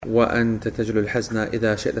وأنت تجلو الحزن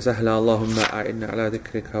إذا شئت سهلا اللهم أعنا على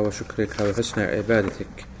ذكرك وشكرك وحسن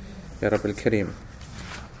عبادتك يا رب الكريم.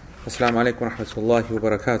 السلام عليكم ورحمة الله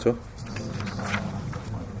وبركاته.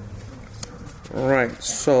 Right,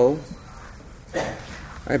 so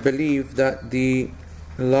I believe that the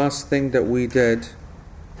last thing that we did,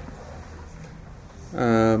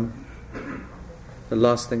 the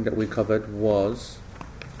last thing that we covered was,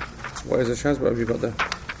 what is the chance? What have you got there?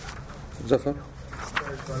 Zafar?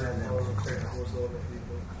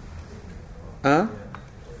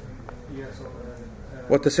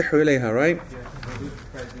 وتصح إليها, right?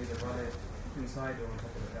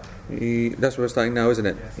 That's what we're starting now, isn't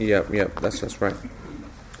it? Yeah, that's right.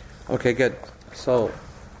 Okay, good. So,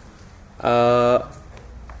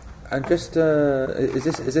 and just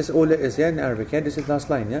is this all it is? Yeah, in Arabic. Yeah, this is last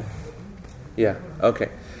line. Yeah. Yeah. Okay.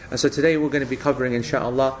 And so today we're going to be covering,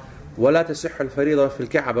 inshallah, ولا تصح الفريضة في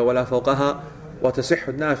الكعبة ولا فوقها وتصح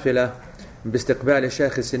النافلة باستقبال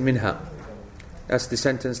شاخص منها. That's the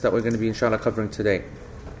sentence that we're going to be, inshallah, covering today.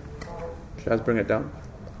 Shall I bring it down?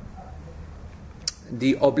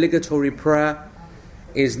 The obligatory prayer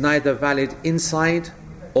is neither valid inside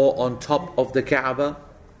or on top of the Kaaba.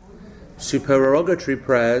 Supererogatory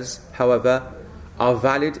prayers, however, are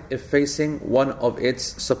valid if facing one of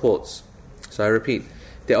its supports. So I repeat,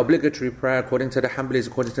 the obligatory prayer, according to the Hanbalis,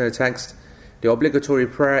 according to the text, the obligatory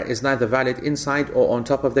prayer is neither valid inside or on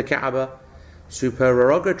top of the Kaaba.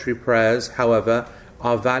 Supererogatory prayers, however,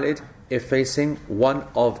 are valid if facing one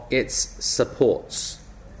of its supports.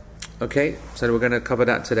 Okay, so we're going to cover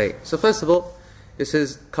that today. So first of all, this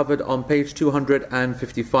is covered on page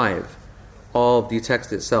 255 of the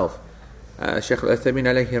text itself. Shaykh Al-Uthaymeen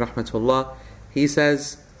alayhi rahmatullah, he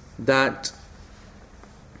says that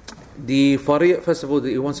the fariḍah, first of all,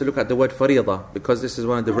 he wants to look at the word fariḍah, because this is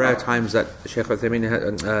one of the rare times that Shaykh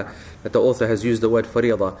Al-Uthaymeen, that the author has used the word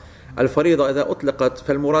fariḍah. الفريضة إذا أطلقت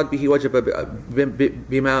فالمراد به وجب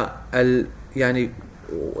بما يعني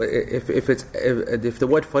if the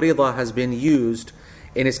word fariḍah has been used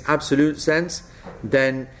in its absolute sense,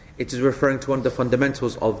 then it is referring to one of the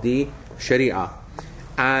fundamentals of the Sharia.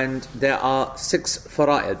 And there are 6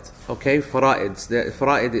 fara'id. Okay, fara'ids.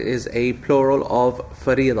 Fara'id is a plural of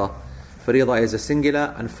fariḍah. Fariḍah is a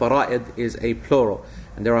singular and fara'id is a plural.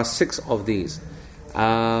 And there are 6 of these.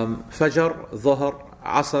 Fajr, Dhuhr,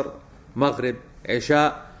 Asr, Maghrib,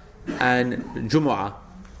 Isha, and Jumu'ah.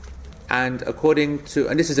 And according to,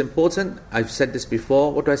 and this is important, I've said this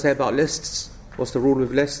before, what do I say about lists? What's the rule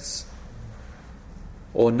with lists?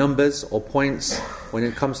 Or numbers or points when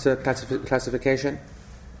it comes to classification?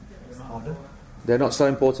 They're not so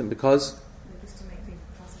important because? Just to make things,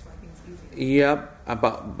 classify things easy. Yeah,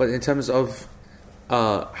 but in terms of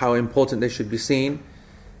how important they should be seen,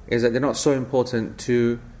 is that they're not so important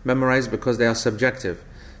to memorize because they are subjective.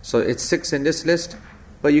 So it's 6 in this list,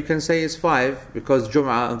 but you can say it's 5 because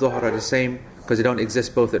Jum'ah and Dhuhr are the same, because they don't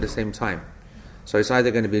exist both at the same time. So it's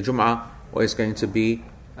either going to be Jum'ah or it's going to be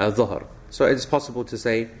Dhuhr. So it's possible to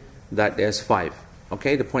say that there's 5.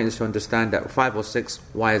 Okay, the point is to understand that 5 or 6,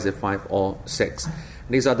 why is it 5 or 6?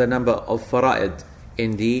 These are the number of fara'id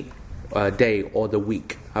in the day or the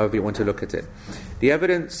week, however you want to look at it. The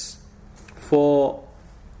evidence for,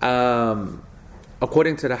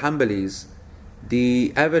 according to the Hanbalis,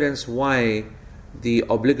 the evidence why the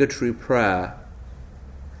obligatory prayer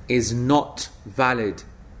is not valid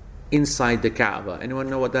inside the Kaaba. Anyone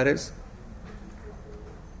know what that is?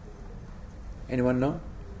 Anyone know?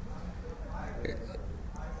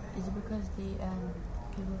 Is it because the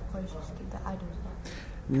people of Quraysh keep the idols there?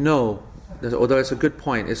 No, although it's a good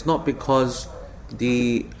point. It's not because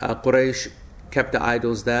the Quraysh kept the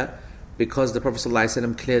idols there, because the Prophet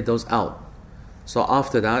ﷺ cleared those out. So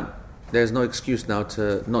after that, there's no excuse now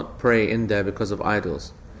to not pray in there because of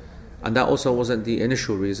idols. And that also wasn't the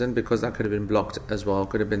initial reason, because that could have been blocked as well,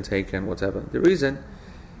 could have been taken, whatever. The reason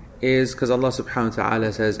is because Allah subhanahu wa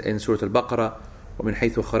ta'ala says in Surah Al-Baqarah, وَمِنْ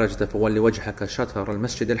حَيْثُ خَرَجْتَ فَوَلِّ وَجْهَكَ شَطْرَ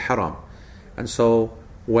الْمَسْجِدِ الْحَرَامِ. And so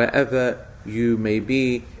wherever you may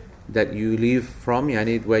be that you leave from,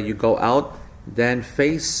 yani where you go out, then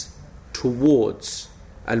face towards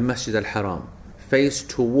Al-Masjid Al-Haram. Face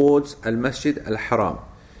towards Al-Masjid Al-Haram.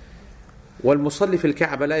 وَالْمُصَلِّ فِي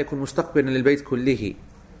الْكَعْبَ لَا يَكُنْ مُسْتَقْبِلًا لِلْبَيْتِ كُلِّهِ.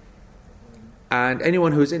 And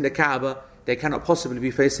anyone who's in the Kaaba, they cannot possibly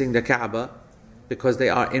be facing the Kaaba because they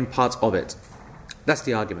are in parts of it. That's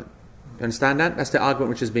the argument. You understand that? That's the argument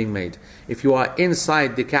which is being made. If you are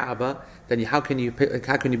inside the Kaaba, then how can you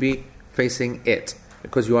be facing it?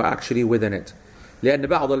 Because you are actually within it. لأن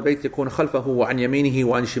بعض البيت يكون خلفه وعن يمينه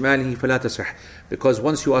وعن شماله فلا تصح. Because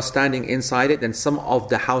once you are standing inside it, then some of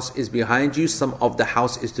the house is behind you, some of the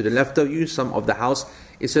house is to the left of you, some of the house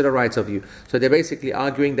is to the right of you. So they're basically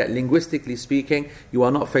arguing that linguistically speaking, you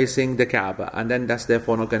are not facing the Kaaba, and then that's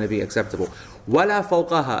therefore not going to be acceptable. وَلَا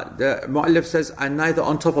فَوْقَهَا, the Mu'allif says, and neither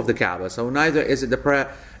on top of the Kaaba. So neither is it the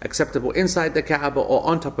prayer acceptable inside the Kaaba or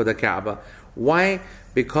on top of the Kaaba. Why?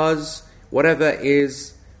 Because whatever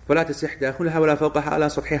is فَلَا تَسِحْ دَاخُلَهَا وَلَا فَوْقَهَا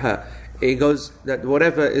عَلَى سَطْحِهَا, it goes that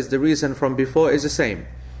whatever is the reason from before is the same.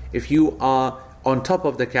 If you are on top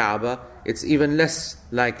of the Kaaba, it's even less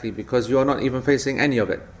likely because you are not even facing any of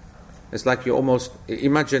it. It's like you almost,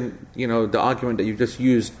 imagine, the argument that you just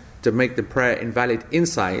used to make the prayer invalid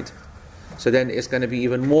inside. So then it's going to be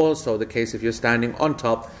even more so the case if you're standing on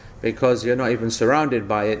top, because you're not even surrounded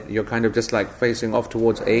by it. You're kind of just like facing off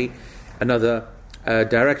towards another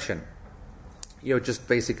direction. You're just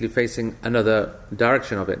basically facing another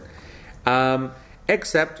direction of it.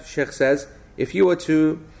 Except, Sheikh says, if you were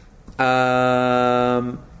to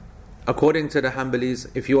according to the Hanbalis,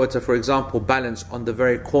 if you were to, for example, balance on the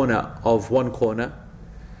very corner of one corner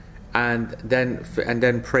and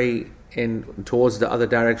then pray in towards the other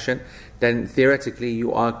direction, then theoretically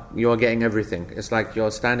you are getting everything. It's like you're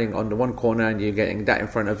standing on the one corner and you're getting that in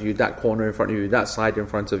front of you, that corner in front of you, that side in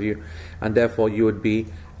front of you, and therefore you would be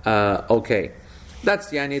okay. That's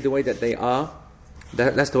the way that they are.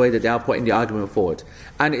 That's the way that they are putting the argument forward.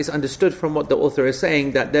 And it's understood from what the author is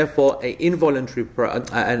saying that therefore a involuntary prayer,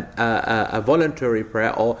 a voluntary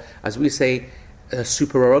prayer, or as we say, a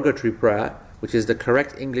supererogatory prayer, which is the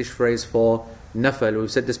correct English phrase for nafal. We've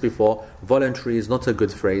said this before. Voluntary is not a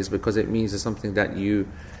good phrase because it means it's something that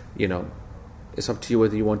it's up to you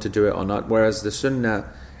whether you want to do it or not. Whereas the sunnah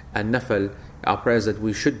and nafal are prayers that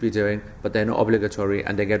we should be doing, but they're not obligatory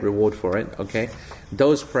and they get reward for it. Okay,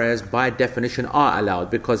 those prayers by definition are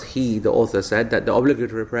allowed because the author said that the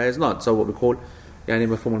obligatory prayer is not. So what we call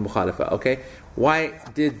mafhum al-mukhalafa. Okay, why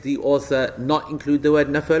did the author not include the word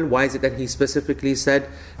nafal? Why is it that he specifically said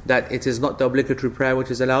that it is not the obligatory prayer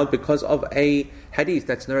which is allowed? Because of a hadith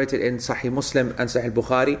that's narrated in Sahih Muslim and Sahih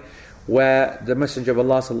Bukhari, where the Messenger of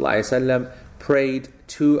Allah sallallahu alaihi wasallam prayed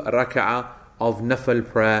 2 rak'ah of nafal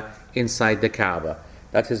prayer inside the Kaaba.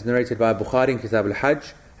 That is narrated by Bukhari in Kitab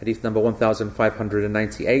al-Hajj, hadith number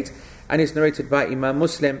 1598, and it's narrated by Imam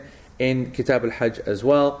Muslim in Kitab al-Hajj as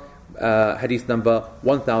well, hadith number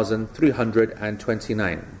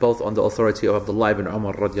 1329, both on the authority of Abdullah ibn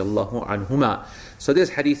Umar radiallahu anhuma. So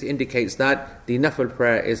this hadith indicates that the nafal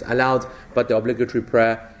prayer is allowed, but the obligatory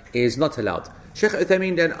prayer is not allowed. Shaykh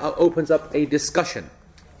Uthaymeen then opens up a discussion.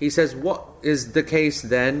 He says, what is the case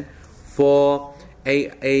then for a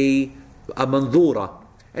mandhura?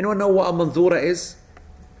 Anyone know what a mandhura is?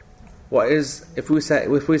 What is, if we say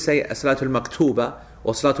salatul maktuba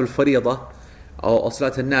or salatul faridah or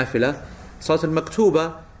salatul nafila? Salatul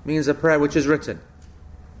maktuba means a prayer which is written,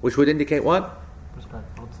 which would indicate what?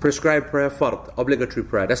 Prescribed prayer, fard, obligatory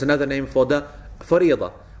prayer. That's another name for the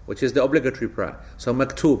faridah, which is the obligatory prayer. So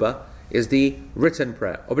maktuba is the written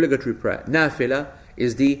prayer, obligatory prayer. Nafila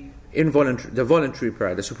is the voluntary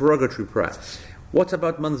prayer, the supererogatory prayer. What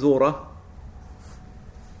about manzura?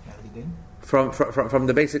 From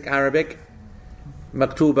the basic Arabic,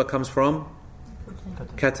 maktuba comes from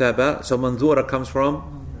kataba, so manzura comes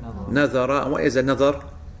from nadhara. And what is a nadhar?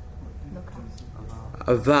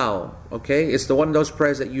 A vow. Okay, it's the one of those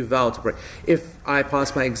prayers that you vow to pray. If I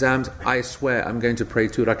pass my exams, I swear I'm going to pray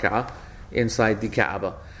 2 rak'ah inside the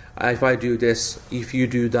Kaaba. If I do this, if you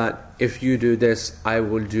do that, if you do this, I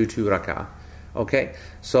will do 2 rak'ah. Okay,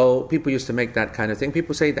 so people used to make that kind of thing.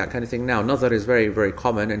 People say that kind of thing now. Nadhar is very, very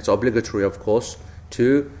common, and it's obligatory, of course,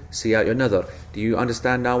 to see out your nadhar. Do you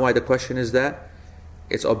understand now why the question is there?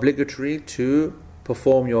 It's obligatory to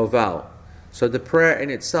perform your vow. So the prayer in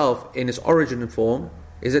itself, in its original form,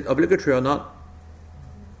 is it obligatory or not?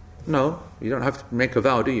 No, you don't have to make a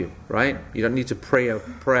vow, do you? Right? You don't need to pray a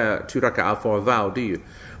prayer 2 rak'ah for a vow, do you?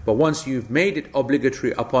 But once you've made it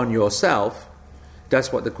obligatory upon yourself,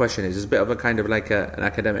 that's what the question is. It's a bit of a kind of like an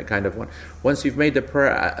academic kind of one. Once you've made the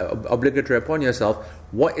prayer obligatory upon yourself,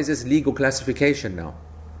 what is its legal classification now?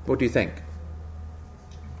 What do you think?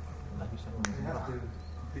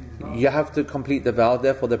 You have to complete the vow,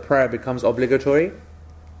 therefore the prayer becomes obligatory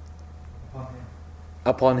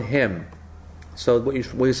upon him. So what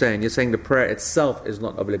you're saying? You're saying the prayer itself is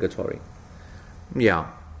not obligatory. Yeah.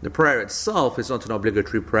 The prayer itself is not an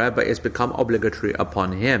obligatory prayer, but it's become obligatory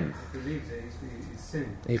upon him. If he leaves it, he's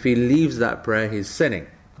sinning. If he leaves that prayer, he's sinning.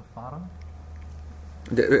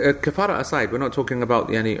 Kafara aside, we're not talking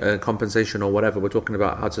about any compensation or whatever. We're talking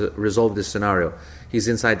about how to resolve this scenario. He's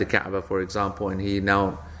inside the Kaaba, for example, and he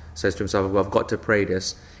now says to himself, well, I've got to pray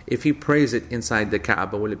this. If he prays it inside the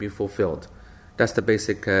Kaaba, will it be fulfilled? That's the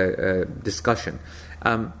basic discussion.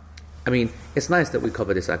 I mean, it's nice that we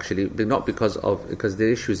cover this actually, but not because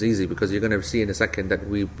the issue is easy, because you're going to see in a second that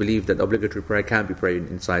we believe that obligatory prayer can be prayed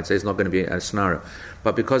inside, so it's not going to be a scenario.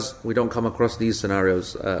 But because we don't come across these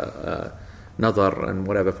scenarios, nadar and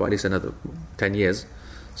whatever, for at least another 10 years,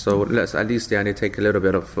 so let's at least take a little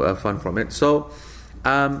bit of fun from it. So,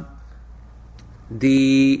 so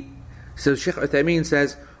Shaykh Uthaymeen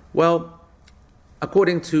says, well,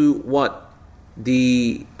 according to what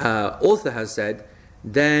the author has said,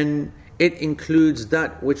 then it includes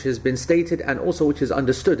that which has been stated and also which is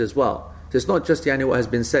understood as well. So it's not just what has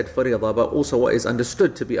been said fariḍah, but also what is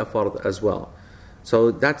understood to be a fard as well. So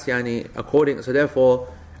that's according. So therefore,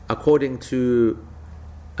 according to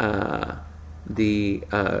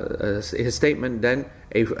his statement, then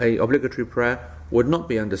a obligatory prayer would not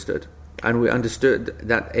be understood, and we understood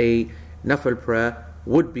that a nafil prayer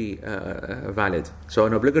would be valid. So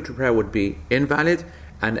an obligatory prayer would be invalid,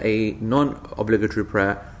 and a non-obligatory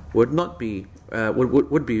prayer would not be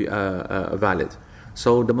would be valid.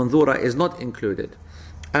 So the manzura is not included.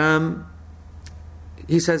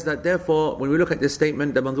 He says that therefore, when we look at this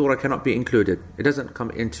statement, the manzura cannot be included. It doesn't come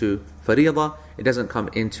into fariḍah, it doesn't come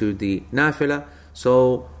into the nafila.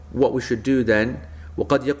 So what we should do then,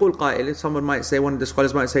 وَقَدْ يَقُولْ قَائِلٍ, someone might say, one of the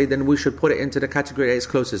scholars might say, then we should put it into the category that it's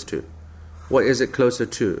closest to. What is it closer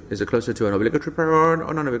to? Is it closer to an obligatory prayer or a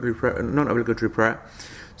non-obligatory prayer?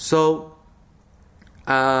 So,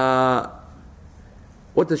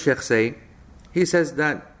 what does Shaykh say? He says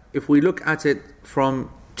that if we look at it from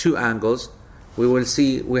two angles, we will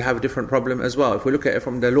see we have a different problem as well. If we look at it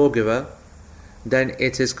from the lawgiver, then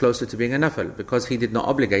it is closer to being a nafil, because he did not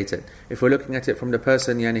obligate it. If we're looking at it from the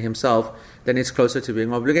person himself, then it's closer to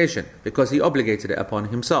being obligation, because he obligated it upon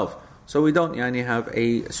himself. So we don't have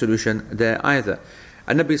a solution there either.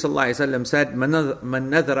 And Nabi sallallahu alaihi wasallam said, "Man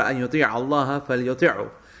nadhara an yuti'a Allah falyuti'hu."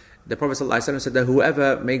 The Prophet sallallahu alaihi wasallam said that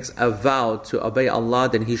whoever makes a vow to obey Allah,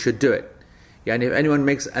 then he should do it. And if anyone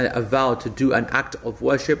makes a vow to do an act of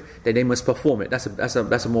worship, then they must perform it. That's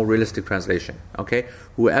a more realistic translation. Okay,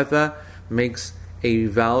 whoever makes a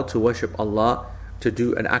vow to worship Allah, to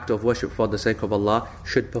do an act of worship for the sake of Allah,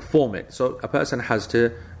 should perform it. So a person has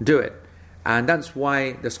to do it. And that's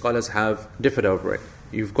why the scholars have differed over it.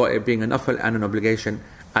 You've got it being a nafil and an obligation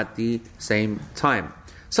at the same time.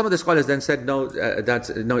 Some of the scholars then said, no,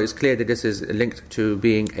 it's clear that this is linked to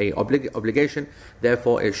being a obligation,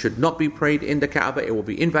 therefore it should not be prayed in the Kaaba, it will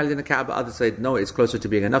be invalid in the Kaaba. Others said, no, it's closer to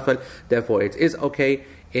being a nafil, therefore it is okay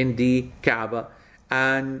in the Kaaba.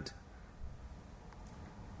 And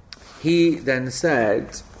he then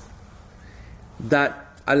said that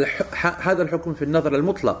هذا الحكم في النظر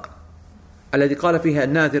المطلق الذي قال فيها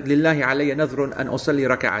الناذر لله علي نذر أن أصلي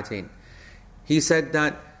ركعتين. He said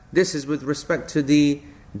that this is with respect to the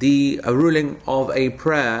ruling of a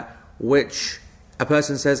prayer which a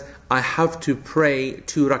person says, I have to pray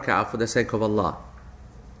 2 rak'ah for the sake of Allah.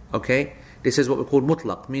 Okay? This is what we call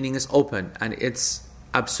mutlaq, meaning it's open and it's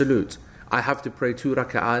absolute. I have to pray 2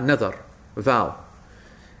 rak'ah nadhar, vow.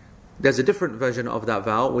 There's a different version of that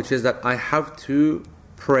vow, which is that I have to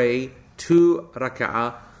pray 2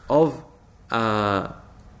 rak'ah of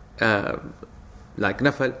like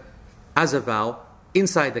nafil as a vow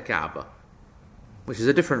inside the Kaaba, which is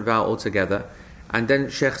a different vow altogether. And then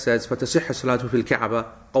Shaykh says, فَتَصِحَّ الصَّلَاةُ فِي الْكَعْبَةِ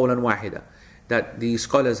قَوْلًا وَاحِدًا, that the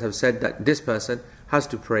scholars have said that this person has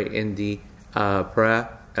to pray in the prayer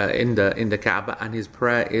in the Kaaba, and his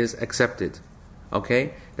prayer is accepted.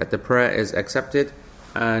 Okay, that the prayer is accepted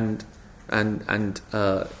and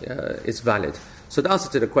it's valid. So the answer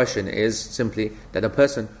to the question is simply that a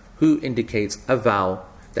person who indicates a vow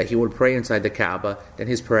that he will pray inside the Kaaba, then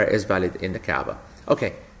his prayer is valid in the Kaaba.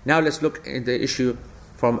 Okay, now let's look at the issue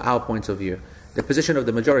from our point of view. The position of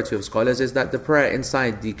the majority of scholars is that the prayer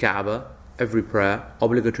inside the Kaaba, every prayer,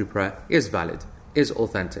 obligatory prayer, is valid, is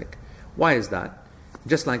authentic. Why is that?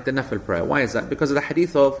 Just like the nafil prayer. Why is that? Because of the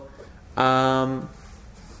hadith of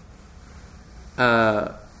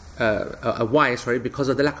because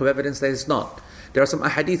of the lack of evidence that it's not. There are some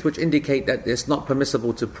ahadith which indicate that it's not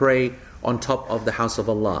permissible to pray on top of the house of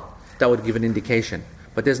Allah. That would give an indication.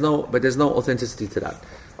 But there's no authenticity to that.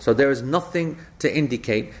 So there is nothing to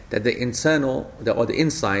indicate that the internal or the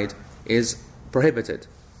inside is prohibited.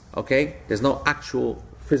 Okay? There's no actual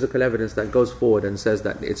physical evidence that goes forward and says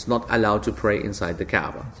that it's not allowed to pray inside the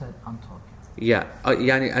Kaaba. Inside on top. Yeah,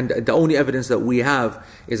 and the only evidence that we have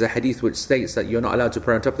is a hadith which states that you're not allowed to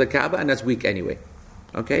pray on top of the Kaaba, and that's weak anyway.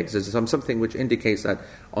 Okay, this is something which indicates that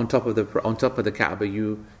on top of the Kaaba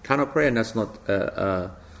you cannot pray, and that's not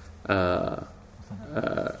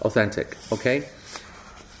authentic. Okay,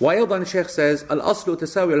 وأيضا Sheikh says الأصل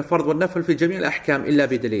تساوي الفرض والنفل في جميع الأحكام إلا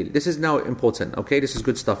بدليل. This is now important, okay? This is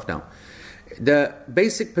good stuff now. The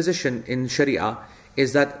basic position in Sharia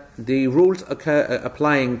is that the rules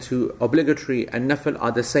applying to obligatory and nafil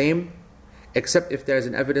are the same, except if there is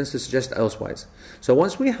an evidence to suggest elsewise. So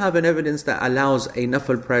once we have an evidence that allows a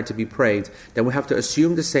nafil prayer to be prayed, then we have to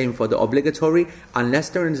assume the same for the obligatory, unless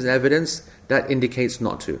there is an evidence that indicates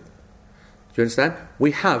not to. Do you understand?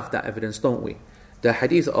 We have that evidence, don't we? The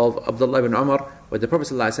hadith of Abdullah ibn Umar, where the Prophet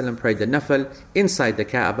ﷺ prayed the nafil inside the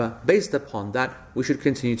Kaaba. Based upon that, we should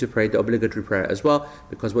continue to pray the obligatory prayer as well.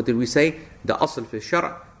 Because what did we say? The asl fi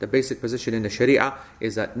shara', the basic position in the Sharia,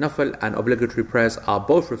 is that nafil and obligatory prayers are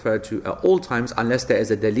both referred to at all times, unless there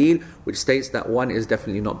is a dalil which states that one is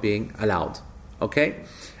definitely not being allowed. Okay?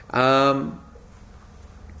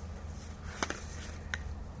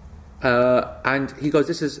 And he goes,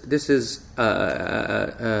 this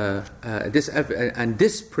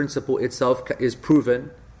principle itself is proven.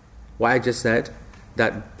 What I just said,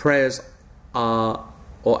 that prayers are,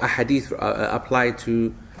 or ahadith apply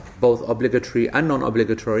to both obligatory and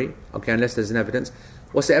non-obligatory. Okay, unless there's an evidence.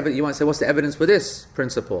 What's the evidence? You might say, what's the evidence for this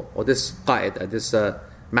principle or this qaida, this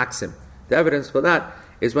maxim? The evidence for that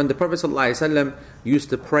is when the Prophet ﷺ used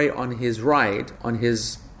to pray on his ride, on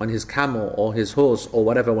his camel or his horse or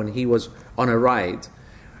whatever, when he was on a ride,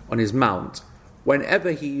 on his mount.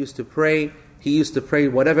 Whenever he used to pray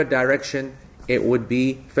whatever direction it would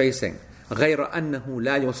be facing. غَيْرَ أَنَّهُ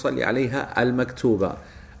لَا يُصَلِّ عَلَيْهَا الْمَكْتُوبَةِ,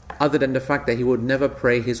 other than the fact that he would never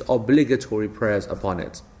pray his obligatory prayers upon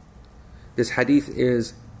it. This hadith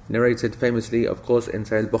is narrated famously, of course, in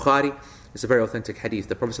Sahih Bukhari. It's a very authentic hadith.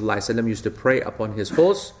 The Prophet ﷺ used to pray upon his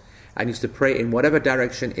horse and used to pray in whatever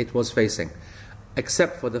direction it was facing,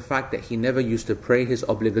 except for the fact that he never used to pray his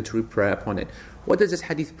obligatory prayer upon it. What does this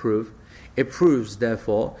hadith prove? It proves,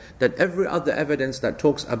 therefore, that every other evidence that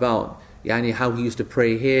talks about how he used to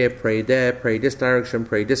pray here, pray there, pray this direction,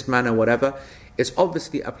 pray this manner, whatever, is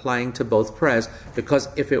obviously applying to both prayers, because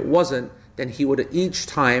if it wasn't, then he would each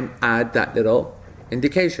time add that little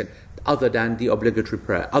indication, other than the obligatory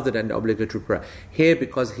prayer. Here,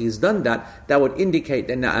 because he's done that, that would indicate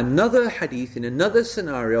that in another hadith, in another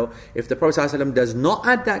scenario, if the Prophet ﷺ does not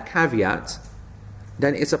add that caveat,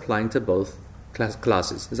 then it's applying to both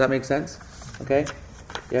classes. Does that make sense? Okay?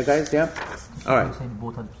 Yeah, guys? Yeah? Alright. You're saying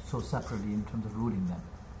both are so separately in terms of ruling them.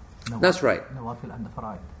 That's right. Nawafil and the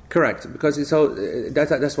fara'id. Correct, because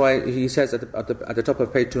that's why he says at the top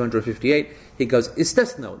of page 258, he goes,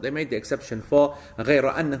 استثنوا, they made the exception for غير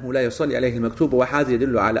أنه لا يصلي عليه المكتوب وهذا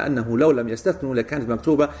يدل على أنه لو لم يستثنوا لكانت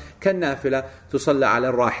المكتوبة كالنافلة تصلى على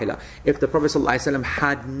الراحلة. If the Prophet ﷺ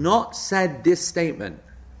had not said this statement,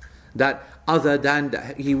 that other than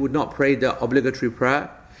that he would not pray the obligatory prayer,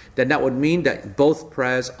 then that would mean that both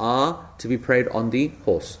prayers are to be prayed on the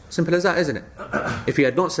horse. Simple as that, isn't it? If he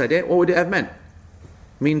had not said it, what would it have meant?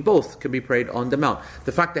 Mean both can be prayed on the mount.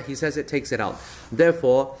 The fact that he says it takes it out.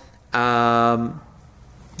 Therefore,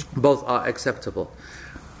 both are acceptable.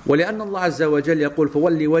 ولأن الله عز وجل يقول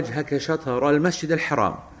فولي وجهك شطر المسجد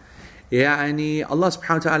الحرام. Allah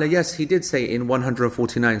subhanahu wa ta'ala, yes, he did say in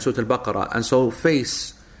 149 Surah Al-Baqarah, and so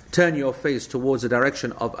turn your face towards the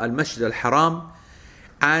direction of Al-Masjid Al-Haram,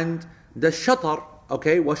 and the shatar,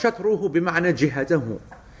 okay, وَشَطْرُهُ بِمَعْنَى جِهَتَهُ.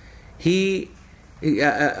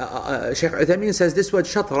 Shaykh Uthaymeen says this word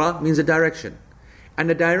shatra means a direction,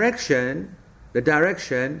 and the direction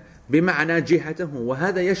بمعنى جهته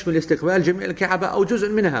وهذا يشمل استقبال جميع الكعبة أو جزء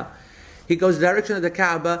منها. He goes, the direction of the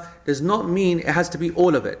Kaaba does not mean it has to be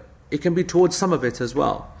all of it. It can be towards some of it as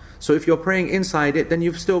well. So if you're praying inside it, then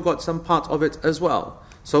you've still got some part of it as well.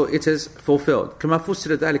 So it is fulfilled. كما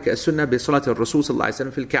فسر ذلك السنة بصلاة الرسول صلى الله عليه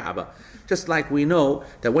وسلم في الكعبة. Just like we know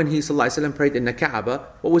that when he صلى الله عليه وسلم prayed in the Kaaba,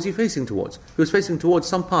 what was he facing towards? He was facing towards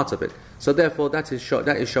some part of it. So therefore that is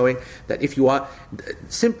showing that if you are,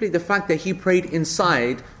 simply the fact that he prayed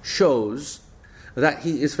inside shows that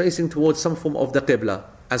he is facing towards some form of the Qibla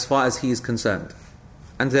as far as he is concerned.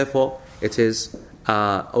 And therefore it is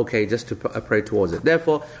okay just to pray towards it.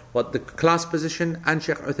 Therefore, what the class position and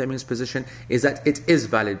Shaykh Uthaymeen's position is that it is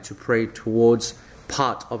valid to pray towards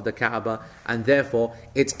part of the Kaaba, and therefore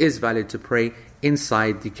it is valid to pray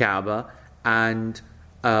inside the Kaaba and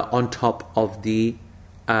on top of the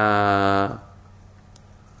Kaaba.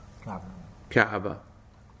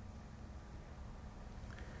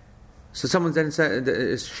 So someone then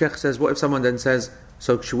says, Shaykh says, what if someone then says,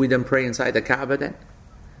 so should we then pray inside the Kaaba then?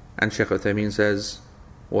 And Shaykh Uthaymeen says,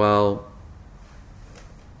 well,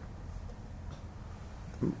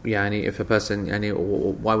 if a person,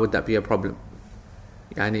 why would that be a problem?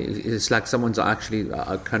 It's like someone's actually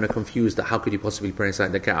kind of confused that how could you possibly pray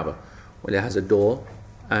inside the Kaaba? Well, it has a door,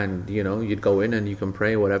 and you'd go in and you can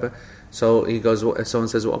pray, whatever. So he goes. Someone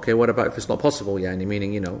says, well, okay, what about if it's not possible? Yani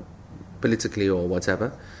meaning politically or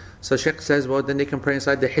whatever. So Sheikh says, well, then they can pray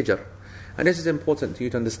inside the hijr. And this is important to you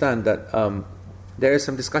to understand that there is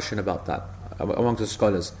some discussion about that amongst the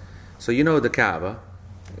scholars. So the Kaaba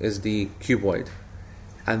is the cuboid,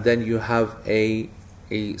 and then you have a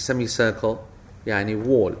semicircle,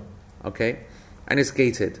 wall, okay, and it's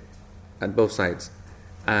gated at both sides.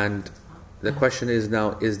 And the question is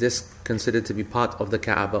now, is this considered to be part of the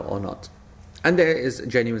Kaaba or not? And there is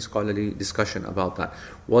genuine scholarly discussion about that.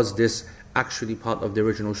 Was this actually part of the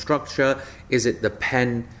original structure? Is it the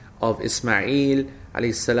pen of Ismail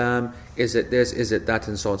alayhi salam? Is it this? Is it that?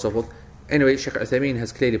 And so on and so forth. Anyway, Shaykh Uthaymeen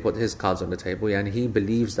has clearly put his cards on the table, and he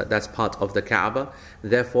believes that that's part of the Kaaba.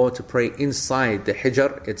 Therefore, to pray inside the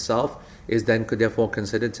hijr itself is then therefore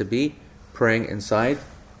considered to be praying inside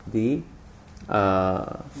the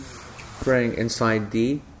the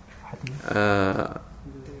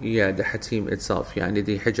hatim itself, the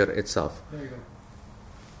hijr itself. There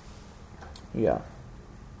you go.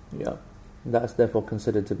 Yeah. That's therefore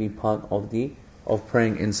considered to be part of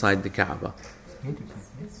praying inside the Kaaba.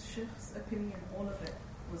 Is Sheikh's opinion all of it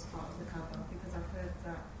was part of the Kaaba? Because I've heard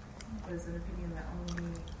that there's an opinion that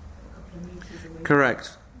only a couple of meters away.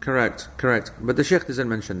 Correct. But the Sheikh doesn't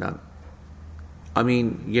mention that. I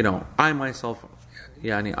mean, I myself,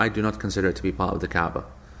 I do not consider it to be part of the Kaaba.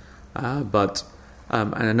 But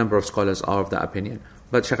and a number of scholars are of that opinion.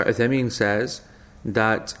 But Shaykh Uthaymeen says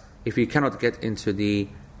that if you cannot get into the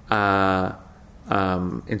Kaaba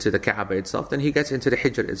itself, then he gets into the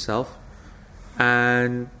hijr itself.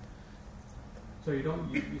 And so you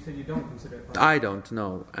said you don't consider it part I don't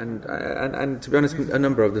know. And to be honest, a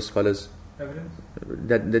number of the scholars, evidence?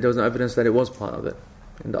 that there was no evidence that it was part of it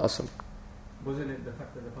in the asl. Wasn't it the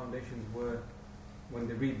fact that the foundations were, when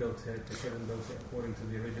they rebuilt it, they couldn't build it according to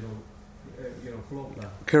the original floor plan?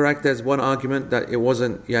 Correct. There's one argument that it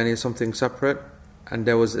wasn't something separate, and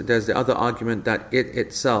there's the other argument that it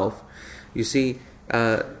itself, you see,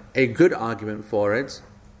 a good argument for it,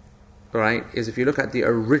 right, is if you look at the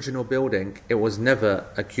original building, it was never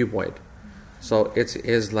a cuboid. So it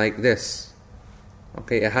is like this.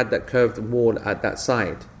 Okay, it had that curved wall at that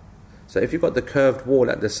side. So if you've got the curved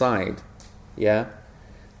wall at the side,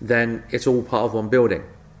 then it's all part of one building.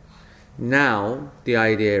 Now the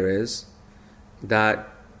idea is that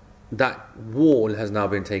wall has now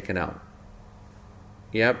been taken out.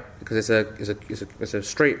 Because it's a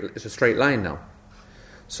straight line now.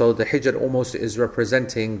 So the hijr almost is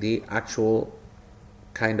representing the actual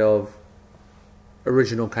kind of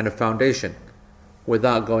original kind of foundation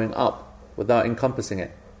without going up, without encompassing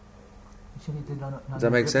it. Does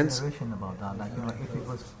that make sense? About that. Like, if it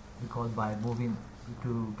was because by moving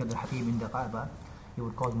to get the hatim in the Kaaba, it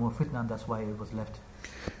would cause more fitna, and that's why it was left.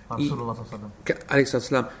 Of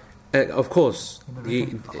course.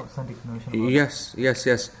 Yes.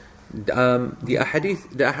 The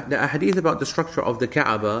ahadith about the structure of the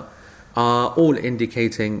Kaaba are all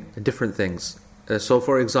indicating different things. So,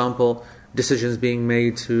 for example, decisions being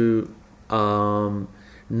made to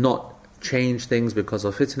not change things because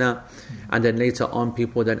of fitna, and then later on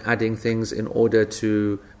people then adding things in order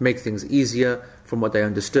to make things easier from what they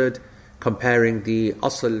understood, comparing the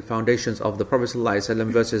asl foundations of the Prophet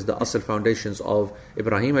ﷺ versus the asl foundations of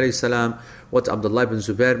Ibrahim alayhi, what Abdullah ibn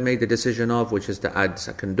Zubair made the decision of, which is to add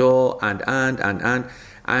second door, and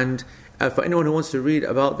for anyone who wants to read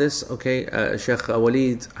about this, Sheikh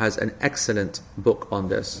Walid has an excellent book on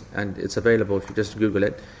this, and it's available if you just Google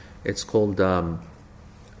it. It's called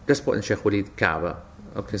just put in Sheikh Walid Kaaba,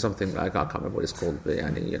 something, I can't remember what it's called, but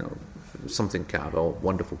something Kaaba or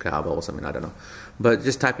wonderful Kaaba or something, I don't know, but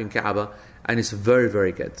just type in Kaaba, and it's very,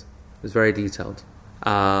 very good. It's very detailed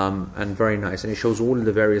and very nice, and it shows all of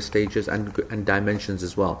the various stages and dimensions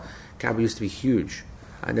as well. Kaaba used to be huge,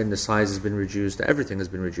 and then the size has been reduced, everything has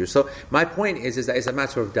been reduced. So my point is that it's a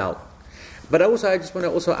matter of doubt. But I just want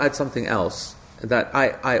to also add something else, that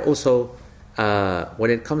I also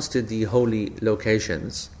when it comes to the holy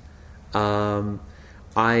locations, I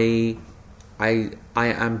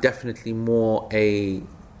am definitely more a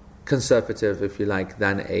conservative, if you like,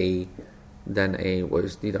 than a well,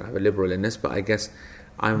 you don't have a liberal in this, but I guess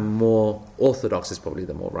I'm more orthodox is probably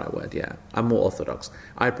the more right word. I'm more orthodox.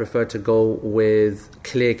 I prefer to go with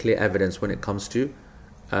clear evidence when it comes to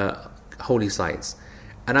holy sites.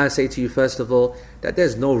 And I say to you, first of all, that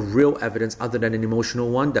there's no real evidence other than an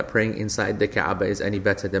emotional one that praying inside the Kaaba is any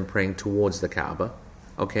better than praying towards the Kaaba.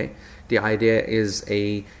 Okay? The idea is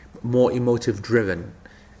a more emotive driven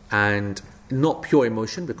and not pure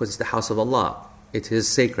emotion, because it's the house of Allah. It is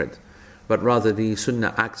sacred. But rather the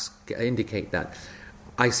Sunnah acts indicate that.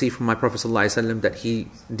 I see from my Prophet ﷺ that he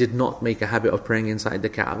did not make a habit of praying inside the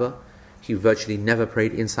Kaaba. He virtually never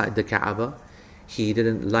prayed inside the Kaaba. He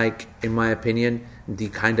didn't like, in my opinion, the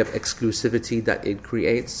kind of exclusivity that it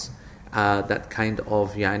creates, that kind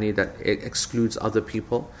of that it excludes other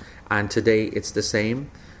people. And today it's the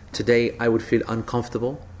same. Today I would feel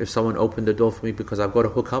uncomfortable if someone opened the door for me because I've got a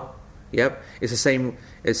hookup. Yep, it's the same.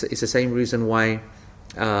 It's the same reason why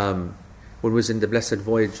when we was in the Blessed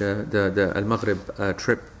Voyage, the Al Maghrib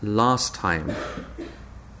trip last time.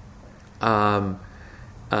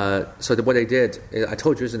 So what they did, I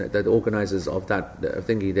told you, isn't it, that the organizers of that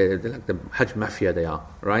thingy, they're like the Hajj mafia, they are,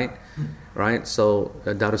 right? Right? So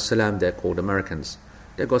Dar es Salaam, they're called Americans.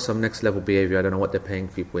 They've got some next level behavior. I don't know what they're paying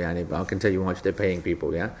people, but I can tell you how much they're paying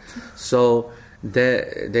people, yeah. So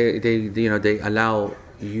they allow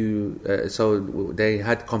you. So they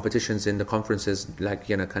had competitions in the conferences, like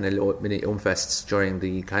kind of little mini fests during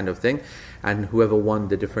the kind of thing, and whoever won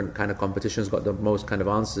the different kind of competitions got the most kind of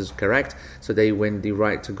answers correct. So they win the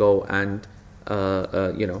right to go and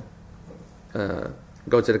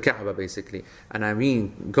go to the Kaaba basically. And I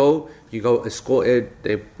mean, you go escorted.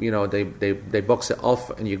 They box it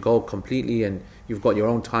off, and you go completely, and you've got your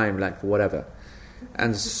own time, like for whatever.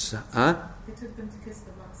 And They took them to kiss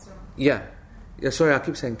the black stone. Yeah, sorry, I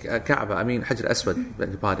keep saying Kaaba. I mean Hajar Aswad. Beg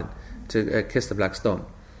your pardon. To kiss the black stone,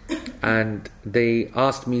 and they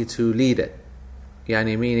asked me to lead it.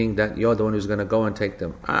 Meaning that you're the one who's going to go and take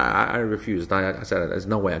them. I refused. I said, there's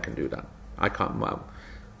no way I can do that. I can't.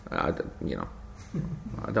 I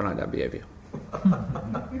don't like that behavior. You know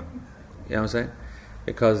what I'm saying?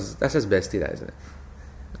 Because that's just bestie, that, isn't it?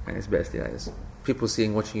 And it's bestie, that is. People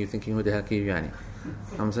watching you, thinking, who the heck are you, Yani? You know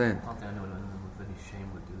what I'm saying? I don't know with any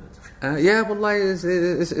shame would do that. Wallahi,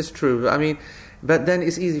 it's true. I mean, but then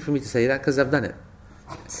it's easy for me to say that because I've done it.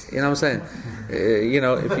 You know what I'm saying?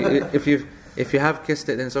 If you have kissed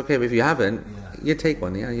it, then it's okay. But if you haven't, you take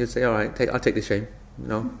one. Yeah, you say, all right, I'll take the shame.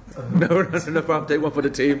 No problem. Take one for the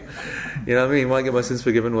team. You know what I mean? Might get my sins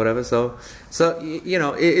forgiven, whatever. So it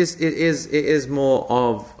is more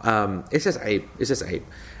of it's just ape. It's just ape.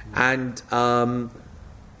 And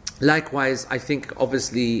likewise, I think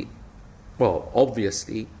obviously,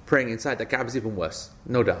 praying inside the Kaaba is even worse.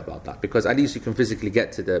 No doubt about that, because at least you can physically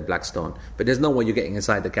get to the black stone. But there's no way you're getting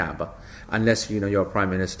inside the Kaaba unless you're a prime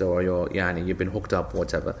minister or you've been hooked up or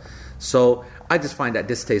whatever. So I just find that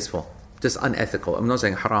distasteful. Just unethical. I'm not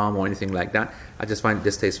saying haram or anything like that. I just find it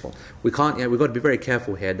distasteful. We've got to be very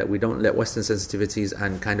careful here that we don't let Western sensitivities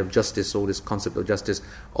and kind of justice, or this concept of justice,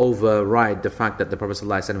 override the fact that the Prophet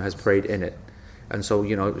ﷺ has prayed in it. And so,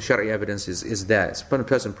 Shari'i evidence is there. So when a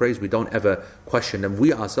person prays, we don't ever question them.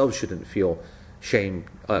 We ourselves shouldn't feel shame.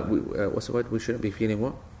 What's the word? We shouldn't be feeling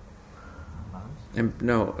what?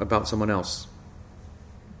 No, about someone else.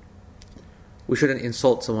 We shouldn't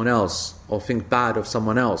insult someone else or think bad of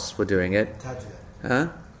someone else for doing it. Judge them. Huh?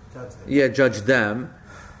 Judge them. Yeah, judge them,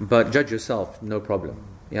 but judge yourself, no problem.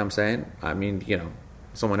 You know what I'm saying? I mean,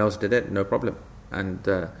 someone else did it, no problem. And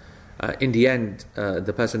in the end,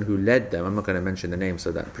 the person who led them, I'm not going to mention the name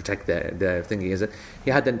so that protect their thinking, is that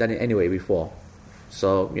he hadn't done it anyway before.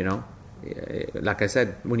 So, like I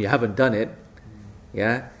said, when you haven't done it,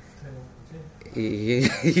 yeah, you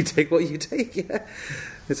take what you take, yeah.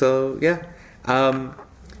 So, yeah.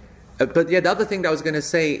 But the other thing that I was going to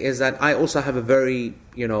say is that I also have a very,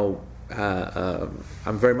 I'm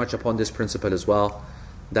very much upon this principle as well,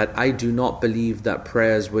 that I do not believe that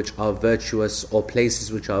prayers which are virtuous, or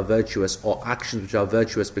places which are virtuous, or actions which are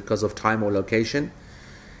virtuous because of time or location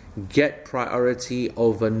get priority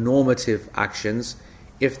over normative actions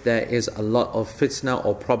if there is a lot of fitna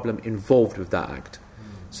or problem involved with that act.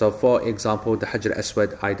 So for example, the Hajar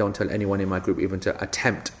Aswad, I don't tell anyone in my group even to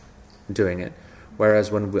attempt doing it.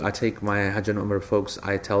 Whereas when I take my Hajj and Umrah folks,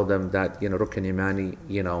 I tell them that, Rukn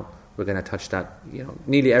Yamani, we're going to touch that,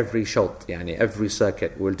 nearly every shot, every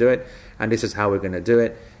circuit we'll do it, and this is how we're going to do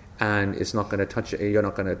it, and it's not going to touch, you're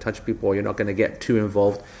not going to touch people, or you're not going to get too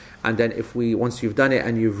involved. And then once you've done it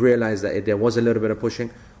and you've realized that there was a little bit of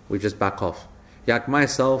pushing, we just back off. Like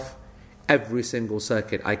myself, every single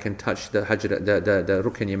circuit I can touch the Hajj, the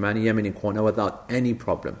Rukn Yamani corner without any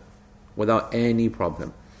problem.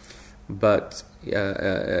 But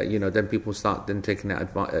then people start taking that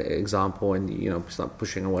example and start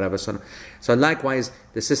pushing or whatever. So likewise,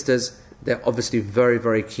 the sisters, they're obviously very,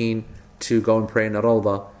 very keen to go and pray in the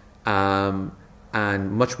Rawdah,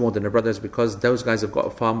 and much more than the brothers, because those guys have got a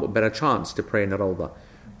far better chance to pray in the Rawdah.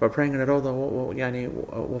 But praying in the Rawdah,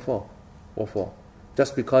 what for?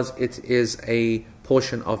 Just because it is a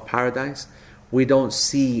portion of paradise, we don't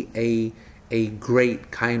see a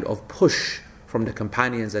great kind of push from the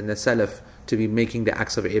companions and the Salaf to be making the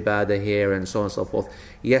acts of ibadah here and so on and so forth.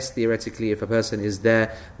 Yes, theoretically, if a person is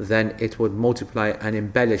there, then it would multiply and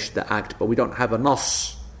embellish the act, but we don't have a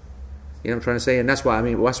nos. You know what I'm trying to say? And that's what I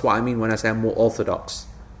mean when I say I'm more orthodox.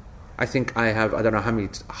 I think I don't know how many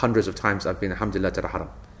hundreds of times I've been, alhamdulillah, to the haram.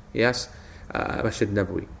 Yes? Masjid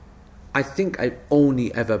Nabawi. I think I've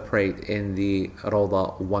only ever prayed in the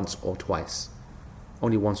Rawdah once or twice.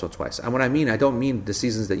 Only once or twice. And what I mean, I don't mean the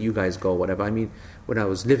seasons that you guys go, whatever. I mean when I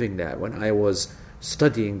was living there, when I was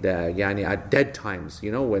studying there, yani at dead times,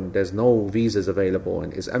 you know, when there's no visas available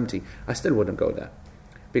and it's empty, I still wouldn't go there.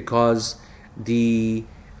 Because the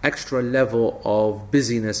extra level of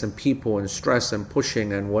busyness and people and stress and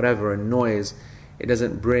pushing and whatever and noise, it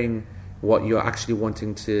doesn't bring what you're actually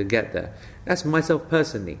wanting to get there. That's myself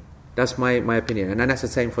personally. That's my opinion. And that's the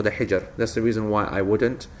same for the Hijr. That's the reason why I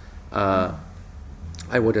wouldn't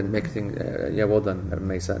make things... yeah, well done,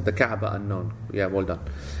 Maysa. The Kaaba unknown. Yeah, well done.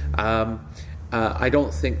 I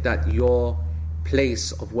don't think that your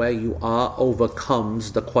place of where you are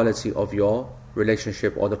overcomes the quality of your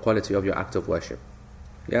relationship or the quality of your act of worship.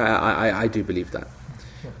 Yeah, I do believe that.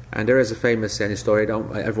 And there is a famous story.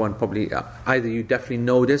 Everyone probably, either you definitely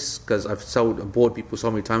know this because I've bored people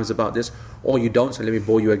so many times about this, or you don't. So let me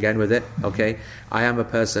bore you again with it. Okay, I am a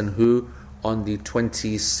person who, on the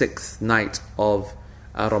 26th night of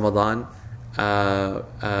Ramadan,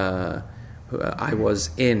 I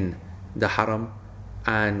was in the Haram,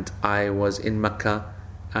 and I was in Mecca,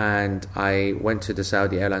 and I went to the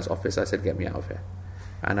Saudi Airlines office. I said, "Get me out of here,"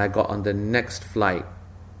 and I got on the next flight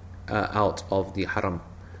out of the Haram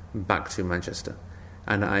back to Manchester,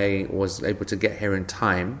 and I was able to get here in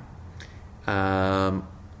time and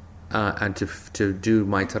to do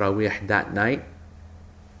my Taraweeh that night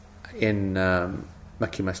in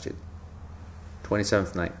Makki Masjid,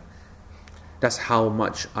 27th night. That's how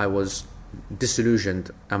much I was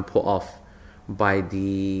disillusioned and put off by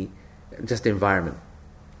the environment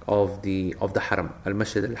of the Haram,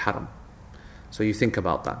 Al-Masjid Al-Haram. So you think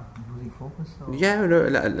about that. Losing focus? Or? Yeah, no,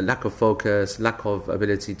 lack of focus, lack of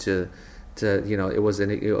ability to it was, I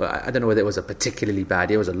don't know whether it was a particularly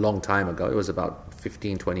bad, it was a long time ago, it was about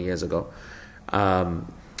 15, 20 years ago.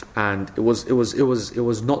 And it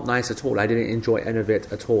was not nice at all. I didn't enjoy any of it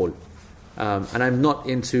at all. And I'm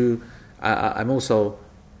also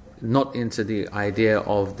not into the idea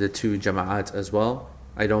of the two jama'at as well.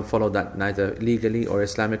 I don't follow that neither legally or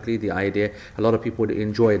Islamically. The idea, a lot of people would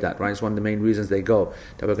enjoy that, right? It's one of the main reasons they go.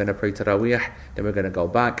 That we're going to pray Taraweeh, then we're going to go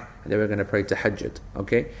back, and then we're going to pray Tahajjud.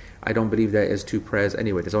 Okay? I don't believe there is two prayers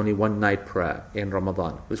anyway. There's only one night prayer in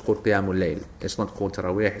Ramadan. It's called Qiyamul Layl. It's not called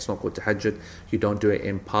Taraweeh, it's not called Tahajjud. You don't do it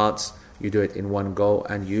in parts, you do it in one go,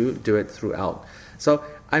 and you do it throughout. So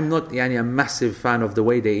I'm not a massive fan of the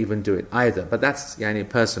way they even do it either, but that's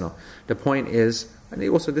personal. The point is, and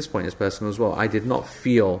also this point is personal as well, I did not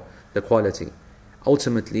feel the quality.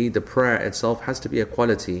 Ultimately, the prayer itself has to be a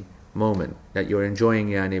quality moment that you're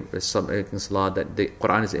enjoying salah, that the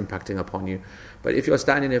Quran is impacting upon you. But if you're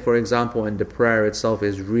standing there, for example, and the prayer itself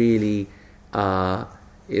is really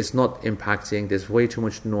is not impacting, there's way too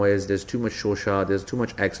much noise, there's too much shosha, there's too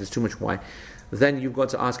much X, there's too much Y, then you've got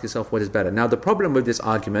to ask yourself what is better. Now the problem with this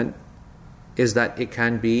argument is that it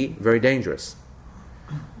can be very dangerous.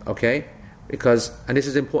 Okay? Because, and this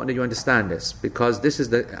is important that you understand this, because this is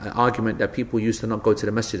the argument that people use to not go to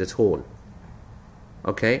the masjid at all.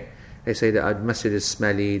 Okay? They say that the masjid is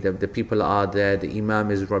smelly, the people are there, the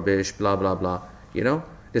imam is rubbish, blah blah blah. You know?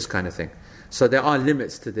 This kind of thing. So there are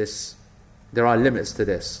limits to this. There are limits to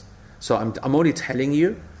this. So I'm only telling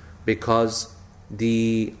you because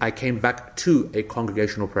I came back to a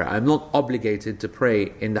congregational prayer. I'm not obligated to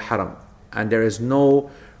pray in the Haram. And there's no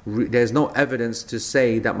evidence to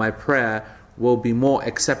say that my prayer will be more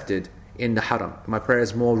accepted in the Haram. My prayer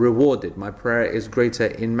is more rewarded. My prayer is greater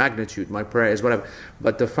in magnitude. My prayer is whatever.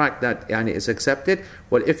 But the fact that it's accepted,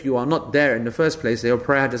 well, if you are not there in the first place, your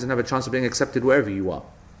prayer doesn't have a chance of being accepted wherever you are.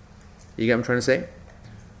 You get what I'm trying to say?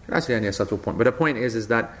 That's a subtle point. But the point is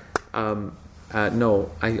that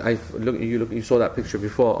no, you saw that picture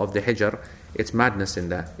before of the Hijr. It's madness in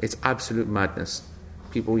there. It's absolute madness.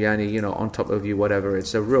 People on top of you, whatever.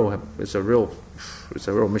 It's a real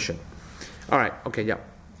mission. All right, okay, yeah.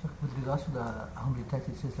 So with regards to the Humli text,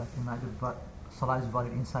 it says like imagine salah is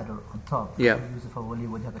valid inside or on top. Yeah. Use it for wali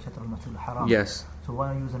wajhaka shatr al-masjid al-haram. Yes. So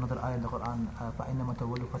why not use another ayah in the Quran? فَإِنَّمَا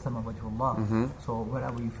تَوَلُّوا فَثَمَّ وَجْهُ اللَّهِ. So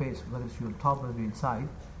wherever you face, whether it's your top or inside.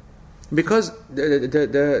 Because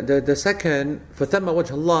the second فَثَمَّ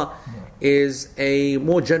وَجْهَ اللَّهِ is a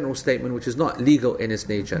more general statement which is not legal in its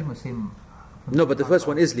nature. No, but the first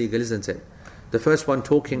one is legal, isn't it? The first one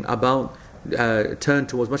talking about turn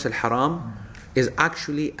towards Masjid al-Haram, is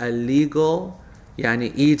actually a legal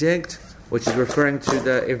edict, which is referring to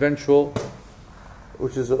the eventual,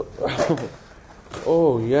 which is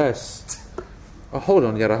oh yes. Hold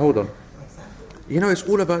on. It's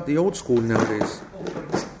all about the old school nowadays.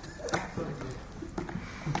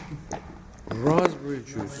 Raspberry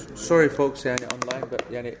juice. Sorry folks, online, but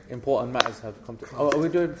important matters have come to... are we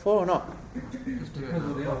doing it before or not?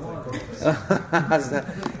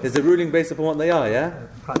 Is the ruling based upon what they are, yeah?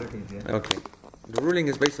 Okay. The ruling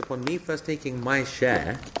is based upon me first taking my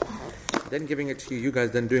share, then giving it to you, you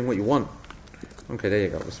guys then doing what you want. Okay, there you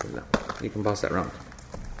go, bismillah. You can pass that around.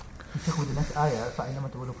 With the next ayah, فَإِنَّمَا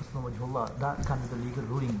تَوَلُّوا فَاسْتَوْا وَجْهُ اللَّهِ, that can be the legal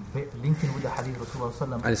ruling, linking with the hadith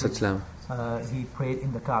Rasulullah he prayed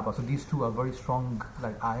in the Kaaba. So these two are very strong,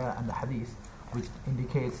 like ayah and the hadith, which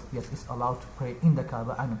indicates, yes, it's allowed to pray in the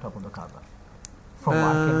Kaaba and on top of the Kaaba. From what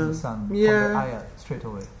I can understand, from the ayah straight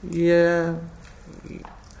away. Yeah.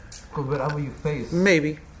 Because wherever you face...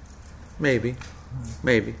 Maybe.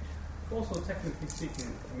 Also, technically speaking,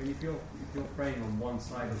 I mean, if you're praying on one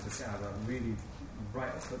side of the Kaaba, really right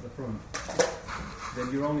up at the front, then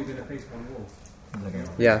you're only going to face one wall.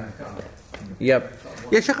 Yeah. Yep.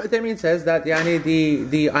 Yeah, Shaykh Uthaymeen says that the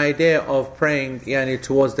idea of praying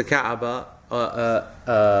towards the Kaaba,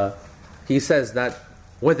 he says that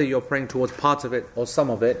whether you're praying towards part of it or some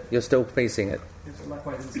of it, you're still facing it. So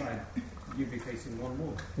likewise inside, you'd be facing one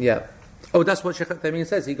wall. Yeah. Oh, that's what Shaykh Uthaymeen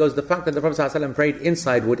says. He goes, the fact that the Prophet ﷺ prayed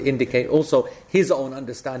inside would indicate also his own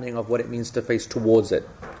understanding of what it means to face towards it.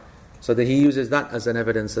 So that he uses that as an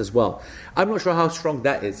evidence as well. I'm not sure how strong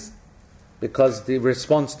that is, because the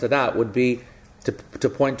response to that would be to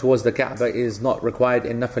point towards the Kaaba is not required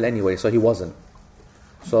in Nafil anyway, so he wasn't.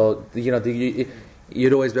 So,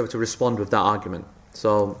 you'd always be able to respond with that argument.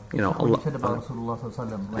 So, What you said about Rasulullah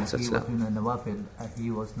ﷺ, like he was doing the Nawafil, he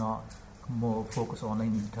was not more focused on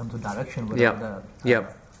in terms of direction, whether the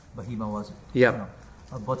Bahima was.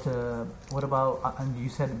 But what about, and you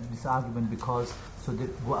said this argument because,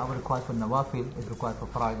 whatever required for Nawafil is required for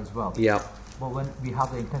Fara'id as well. Yeah. But when we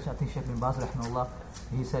have the intention, I think Shaykh bin Baz rahimahullah,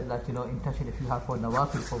 he said that, intention if you have for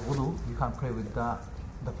Nawafil, for wudu, you can't pray with the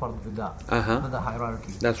fard with that. Not the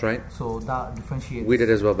hierarchy. That's right. So that differentiates. We did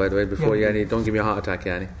as well, by the way, before, don't give me a heart attack,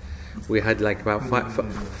 We had like about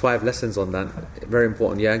five lessons on that. Very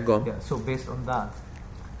important, go on. Yeah, so based on that,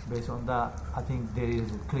 I think there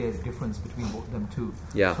is a clear difference between both them two.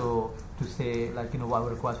 Yeah. So to say what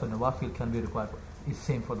requires for Nawafil can be required, is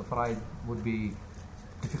same for the Fara'id, would be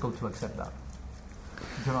difficult to accept that.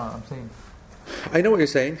 Do you know what I'm saying? I know what you're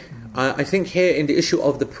saying. I think here in the issue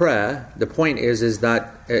of the prayer, the point is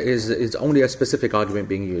that is only a specific argument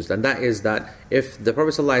being used, and that is that if the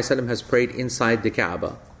Prophet ﷺ has prayed inside the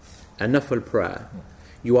Kaaba, a nafil prayer,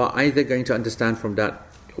 you are either going to understand from that,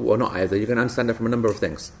 or not either, you're going to understand that from a number of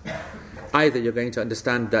things. Either you're going to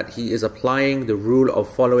understand that he is applying the rule of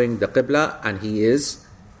following the Qibla, and he is,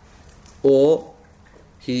 or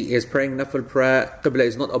he is praying nafil prayer, Qibla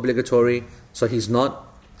is not obligatory, so he's not.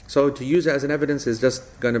 So to use it as an evidence is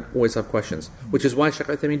just going to always have questions, which is why Shaykh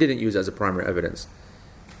Uthaymeen didn't use it as a primary evidence.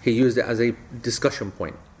 He used it as a discussion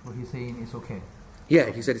point. What he's saying is okay. Yeah,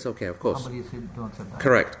 he said it's okay, of course. Somebody don't say that.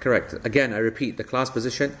 Correct. Again, I repeat, the class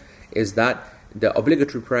position is that the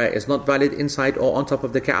obligatory prayer is not valid inside or on top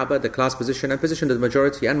of the Kaaba. The class position and position of the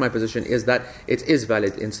majority and my position is that it is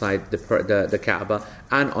valid inside the Kaaba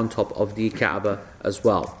and on top of the Kaaba as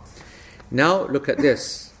well. Now look at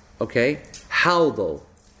this, okay? How though?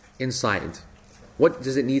 Inside, what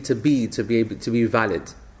does it need to be able to be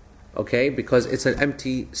valid? Okay, because it's an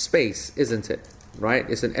empty space, isn't it? Right?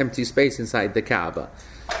 It's an empty space inside the Kaaba.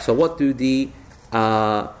 So what does the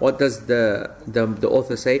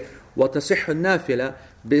author say? وَتَصِحُّ النَّافِلَةِ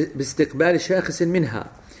بِاسْتِقْبَالِ شَاخِصٍ مِنْهَا,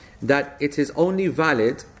 that it is only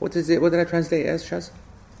valid. What is it? What did I translate it as, Shaz?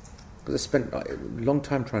 Because I spent a long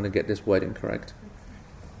time trying to get this wording correct.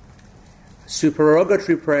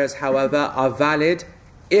 Supererogatory prayers, however, are valid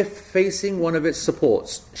if facing one of its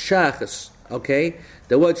supports. Shakhis, okay?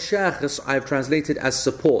 The word shakhis I've translated as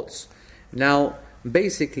supports. Now,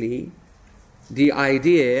 basically, the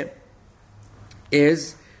idea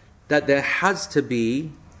is that there has to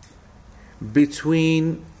be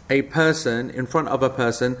between a person, in front of a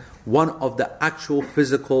person, one of the actual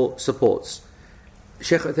physical supports.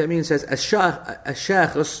 Shaykh Uthaymeen says,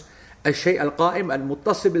 الشاخص الشيء القائم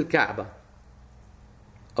المتصل بالكعبة.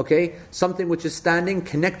 Okay, something which is standing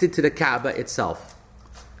connected to the Kaaba itself.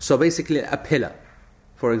 So basically a pillar,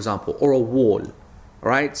 for example, or a wall,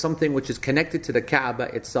 right? Something which is connected to the Kaaba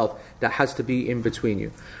itself that has to be in between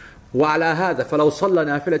you. وعلى هذا فلو صلى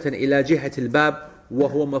نافلة إلى جهة الباب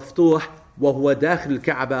وهو مفتوح وهو داخل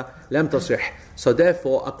الكعبة لم تصح. So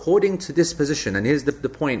therefore, according to this position, and here's the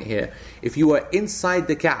point here, if you are inside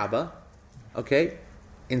the Kaaba, okay,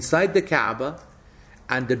 inside the Kaaba,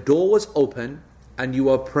 and the door was open, and you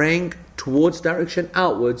are praying towards direction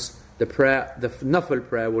outwards, the nafil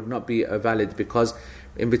prayer would not be valid, because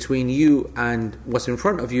in between you and what's in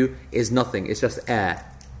front of you is nothing, it's just air.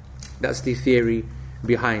 That's the theory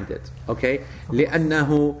behind it, okay?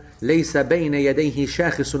 لأنه ليس بين يديه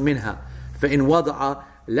شاخص منها فإن وضع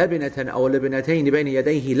لبنة أو لبنتين بين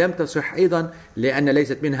يديه لم تصح أيضا لأن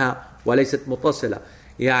ليست منها وليست متصلة.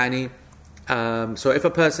 يعني so if a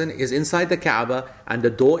person is inside the Kaaba and the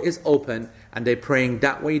door is open and they're praying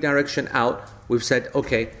that way direction out, we've said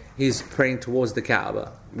okay, he's praying towards the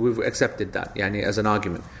Kaaba. We've accepted that yani, as an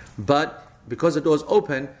argument. But because the door is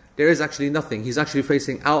open, there is actually nothing. He's actually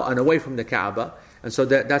facing out and away from the Kaaba, and so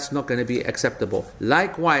that's not going to be acceptable.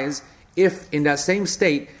 Likewise, if in that same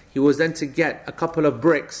state he was then to get a couple of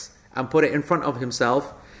bricks and put it in front of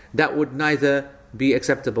himself, that would neither be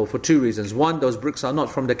acceptable for two reasons. One, those bricks are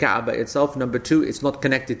not from the Kaaba itself. Number two, it's not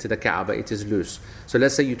connected to the Kaaba, it is loose. So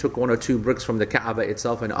let's say you took one or two bricks from the Kaaba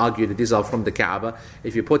itself and argued that these are from the Kaaba.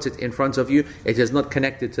 If you put it in front of you, it is not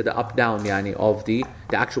connected to the up-down yani, of the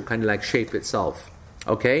actual kind of like shape itself.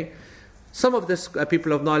 Okay? Some of the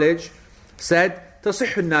people of knowledge said,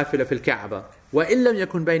 تصح النافلة في الكعبة وإن لم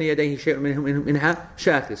يكن بين يديه شيء منها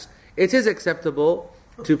شاخص. It is acceptable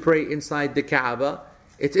to pray inside the Kaaba.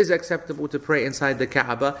 It is acceptable to pray inside the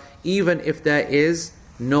Kaaba even if there is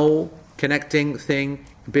no connecting thing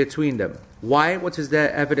between them. Why? What is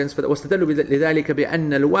their evidence for that? واستدلوا لذلك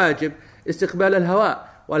بأن الواجب استقبال الهواء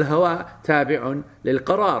والهواء تابع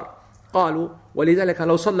للقرار. قالوا ولذلك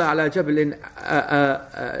لو صلى على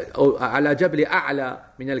جبل أعلى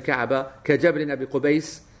من الكعبة كجبل أبي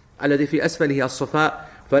قبيس الذي في أسفله الصفاء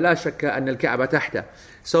فلا شك أن الكعبة تحته.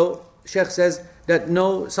 So Sheikh says that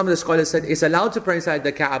no, some of the scholars said it's allowed to pray inside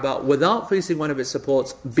the Kaaba without facing one of its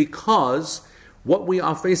supports, because what we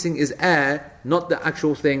are facing is air, not the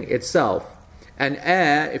actual thing itself. And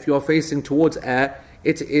air, if you are facing towards air,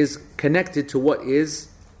 it is connected to what is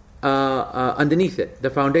underneath it, the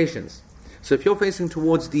foundations. So if you're facing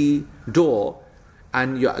towards the door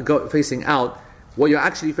and you're facing out, what you're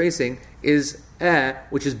actually facing is air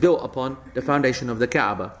which is built upon the foundation of the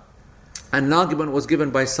Kaaba. And an argument was given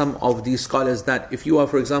by some of these scholars that if you are,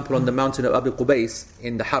 for example, on the mountain of Abu Qubais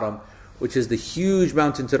in the Haram, which is the huge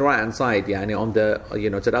mountain to the right hand side, yani on the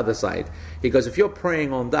to the other side, he goes, if you're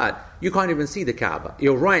praying on that, you can't even see the Kaaba.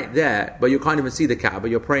 You're right there, but you can't even see the Kaaba.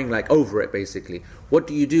 You're praying like over it, basically. What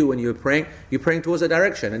do you do when you're praying? You're praying towards a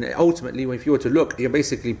direction, and ultimately, if you were to look, you're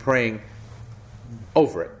basically praying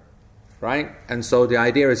over it. Right? And so the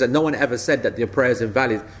idea is that no one ever said that your prayer is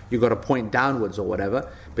invalid, you've got to point downwards or whatever,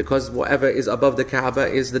 because whatever is above the Kaaba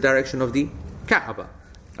is the direction of the Kaaba.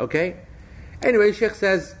 Okay? Anyway, Sheikh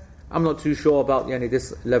says, I'm not too sure about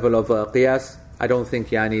this level of qiyas. I don't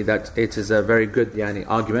think that it is a very good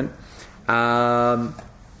argument.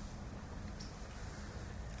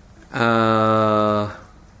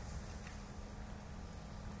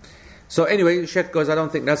 So anyway, Sheikh goes, I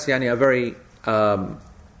don't think that's a very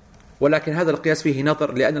ولكن هذا القياس فيه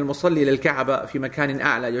نظر لأن المصلي للكعبة في مكان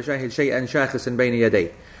أعلى يشاهد شيئا شاخصا بين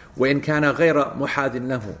يديه وإن كان غير محاذ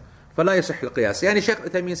له فلا يصح القياس. Sheikh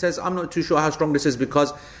Uthaymeen says, I'm not too sure how strong this is,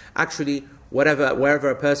 because actually wherever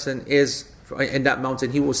a person is in that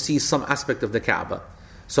mountain, he will see some aspect of the Kaaba.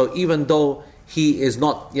 So even though he is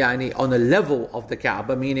not on a level of the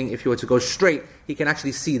Kaaba, meaning if you were to go straight, he can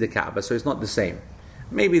actually see the Kaaba, so it's not the same.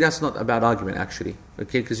 Maybe that's not a bad argument actually,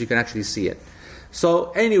 okay, because you can actually see it.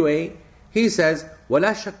 So anyway, he says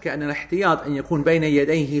ولا شك أن الاحتياط أن يكون بين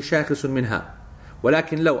يديه شاخص منها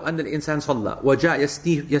ولكن لو أن الإنسان صلى وجاء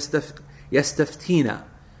يستفتينا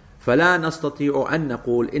فلا نستطيع أن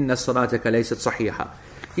نقول إن صلاتك ليست صحيحة.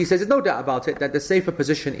 He says, there's no doubt about it that the safer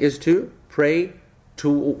position is to pray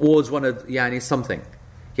towards one of something,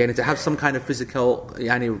 to have some kind of physical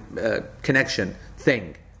connection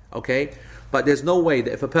thing, okay? But there's no way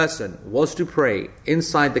that if a person was to pray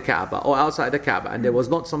inside the Kaaba or outside the Kaaba and there was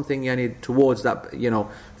not something towards that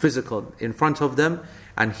physical in front of them,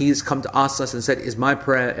 and he's come to ask us and said, is my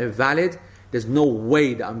prayer valid? There's no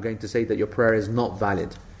way that I'm going to say that your prayer is not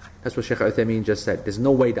valid. That's what Shaykh Uthaymeen just said. There's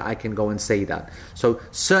no way that I can go and say that. So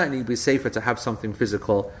certainly it would be safer to have something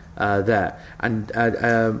physical there.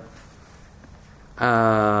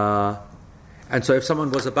 And so if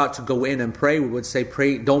someone was about to go in and pray, we would say,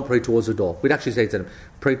 don't pray towards the door. We'd actually say to them,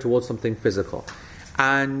 pray towards something physical.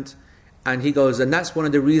 And he goes, and that's one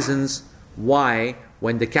of the reasons why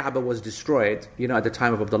when the Kaaba was destroyed, at the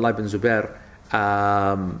time of Abdullah ibn Zubair,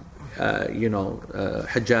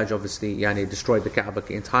 Hajjaj obviously destroyed the Kaaba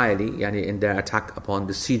entirely in their attack upon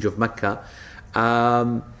the siege of Mecca.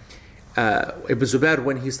 Ibn Zubair,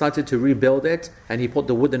 when he started to rebuild it and he put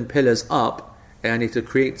the wooden pillars up to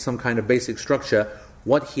create some kind of basic structure,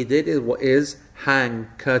 what he did is hang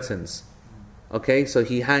curtains. Okay, so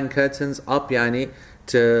he hung curtains up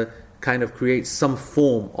to kind of create some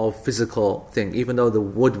form of physical thing, even though the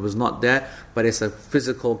wood was not there, but it's a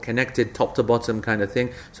physical connected top to bottom kind of thing,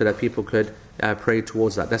 so that people could pray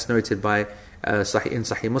towards that. That's narrated by in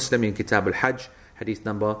Sahih Muslim in Kitab al-Hajj, hadith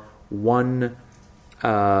number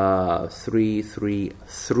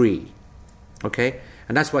 1333. Okay,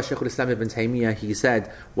 and that's why Shaykh al-Islam ibn Taymiyyah, he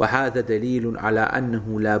said, وَهَذَا دَلِيلٌ عَلَىٰ أَنَّهُ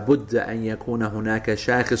لَا بُدَّ أَن يَكُونَ هُنَاكَ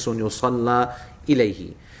شَاخِصٌ يُصَلَّى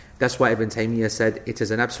إِلَيْهِ. That's why Ibn Taymiyyah said it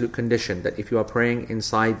is an absolute condition that if you are praying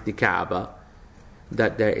inside the Kaaba,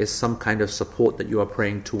 that there is some kind of support that you are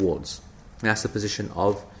praying towards. And that's the position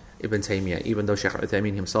of Ibn Taymiyyah, even though Shaykh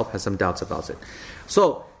Uthaymeen himself has some doubts about it.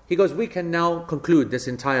 So he goes, we can now conclude this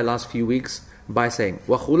entire last few weeks by saying,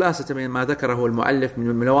 وَخُلَاسَةً مِنْ مَا ذَكَرَهُ الْمُؤَلِّفُ مِنَ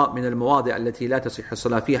الْمَوَاضِعِ الَّتِي لَا تَصِحُّ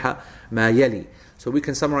الصَّلَاةُ فِيهَا مَا يَلِي. So we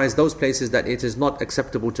can summarize those places that it is not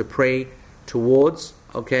acceptable to pray towards,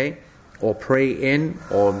 okay, or pray in,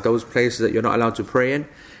 or those places that you're not allowed to pray in.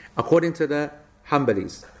 According to the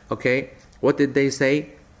Hanbalis, okay, what did they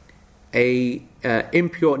say?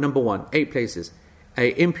 Impure, number one, 8 places.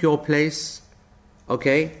 A impure place,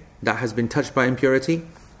 okay, that has been touched by impurity,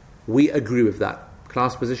 we agree with that.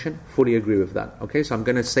 Class position, fully agree with that. Okay, so I'm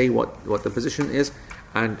going to say what the position is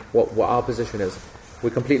and what our position is.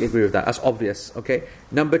 We completely agree with that. That's obvious. Okay.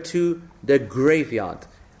 Number 2, the graveyard.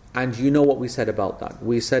 And you know what we said about that.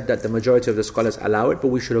 We said that the majority of the scholars allow it, but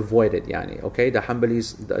we should avoid it. Okay, the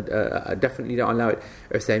Hanbalis definitely don't allow it.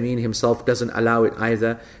 Uthaymeen himself doesn't allow it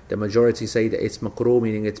either. The majority say that it's makruh,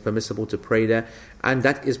 meaning it's permissible to pray there. And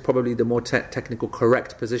that is probably the more technical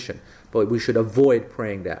correct position. But we should avoid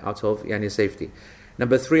praying there out of safety.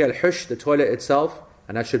 Number 3, al-hush, the toilet itself,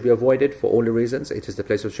 and that should be avoided for all the reasons. It is the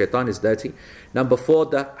place of shaitan, it's dirty. Number 4,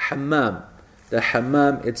 the hammam. The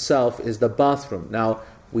hammam itself is the bathroom. Now,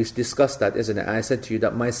 we discussed that, isn't it? I said to you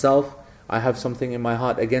that myself, I have something in my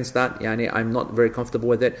heart against that. I'm not very comfortable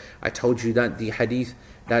with it. I told you that the hadith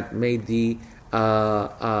that made the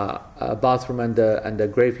bathroom and the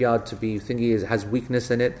graveyard to be thingy has weakness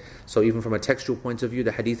in it. So even from a textual point of view,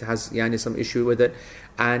 the hadith has some issue with it.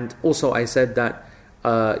 And also I said that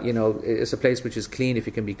it's a place which is clean if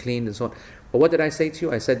it can be cleaned and so on. But what did I say to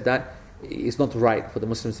you? I said that it's not right for the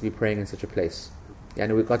Muslims to be praying in such a place.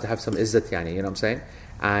 We've got to have some izzat, you know what I'm saying?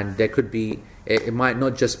 And there could be, it might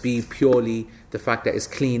not just be purely the fact that it's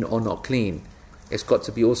clean or not clean. It's got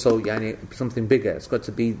to be also something bigger. It's got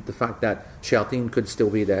to be the fact that shayateen could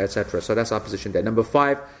still be there, etc. So that's our position there. Number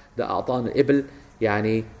 5, the a'tan al-ibl,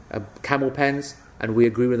 camel pens, and we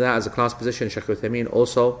agree with that as a class position. Shaykh Uthaymeen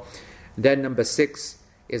also. Then number 6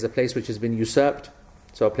 is a place which has been usurped,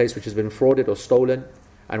 so a place which has been frauded or stolen.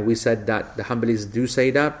 And we said that the Hanbalis do say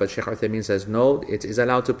that, but Shaykh Uthaymeen says no, it is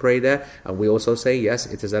allowed to pray there. And we also say yes,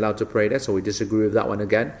 it is allowed to pray there. So we disagree with that one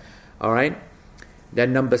again. Alright?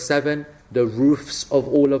 Then number 7, the roofs of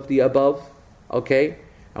all of the above. Okay?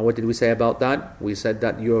 And what did we say about that? We said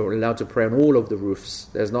that you're allowed to pray on all of the roofs.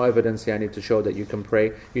 There's no evidence here to show that you can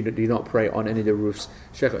pray, you do not pray on any of the roofs.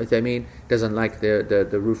 Shaykh Uthaymeen doesn't like the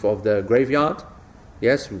roof of the graveyard.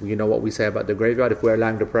 Yes, you know what we say about the graveyard. If we're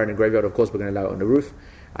allowing to pray in the graveyard, of course we're going to allow it on the roof.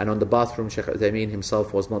 And on the bathroom, Shaykh Uthaymeen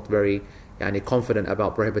himself was not very confident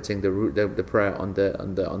about prohibiting the prayer on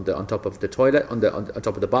top of the toilet, on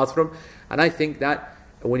top of the bathroom. And I think that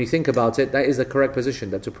when you think about it, that is the correct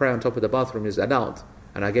position, that to pray on top of the bathroom is allowed.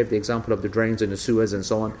 And I gave the example of the drains and the sewers and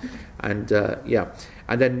so on. And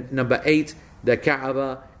And then number 8, the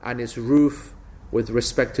Kaaba and its roof with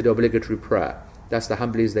respect to the obligatory prayer. That's the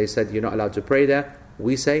Hanbalis, they said you're not allowed to pray there.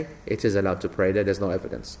 We say it is allowed to pray there. There's no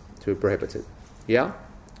evidence to prohibit it. Yeah?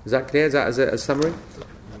 Is that clear? Is that as a summary?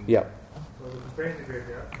 Yeah. So praying the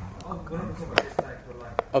graveyard.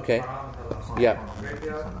 Okay. Yeah.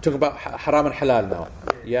 Talk about haram and halal now.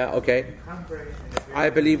 Yeah, okay. I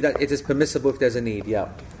believe that it is permissible if there's a need, yeah.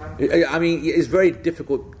 I mean, it's very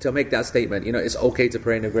difficult to make that statement. It's okay to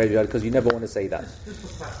pray in a graveyard because you never want to say that.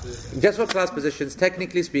 Just for class positions,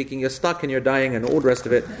 technically speaking, you're stuck and you're dying and all the rest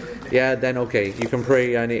of it, yeah, then okay, you can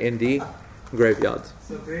pray in the graveyard.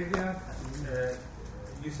 So graveyard,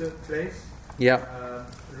 usurp place, yeah.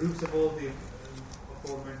 Roofs of all the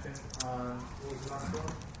aforementioned, what was the last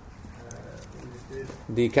one?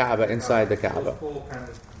 The Kaaba, inside the Kaaba. Those 4 kind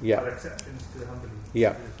of yeah. are exceptions to the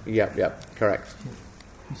Hanbali. Yeah, correct.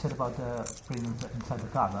 you said about praying inside the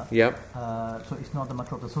Kaaba. Yep. So it's not the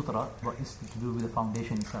matter of the sutra, but it's to do with the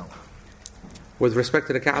foundation itself. With respect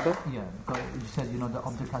to the Kaaba? Yeah, because you said, the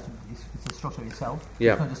object has it's the structure itself.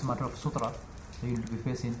 Yeah. It's not just a matter of sutra. So you need to be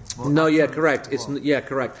facing. No, yeah, correct. It's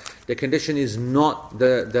correct. The condition is not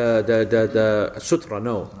the sutra.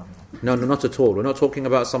 No, not at all. We're not talking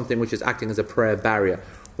about something which is acting as a prayer barrier.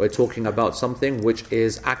 We're talking about something which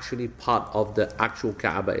is actually part of the actual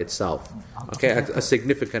Kaaba itself. Okay, a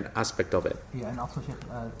significant aspect of it. Yeah, and also, Sheikh,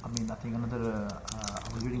 I think another.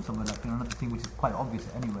 I was reading somewhere that another thing which is quite obvious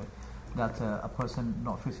anyway, that a person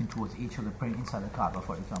not facing towards each other, praying inside the Kaaba,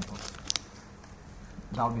 for example,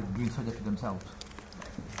 that would be doing sajda to themselves.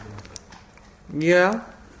 Yeah,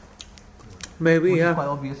 maybe. Which is quite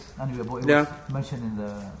obvious anyway, but it was mentioned in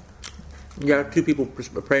the. Yeah, two people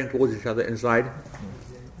praying towards each other inside,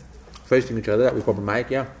 facing each other. That would be problematic.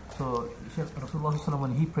 Yeah. So, Rasulullah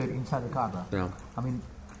when he prayed inside the Kaaba, I mean,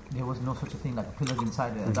 there was no such a thing like pillars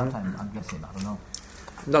inside there at that time. I'm guessing. I don't know.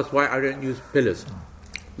 That's why I didn't use pillars.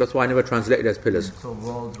 That's why I never translated as pillars. So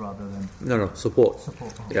walls rather than... No, support.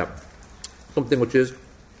 Support. Oh. Yeah. Something which is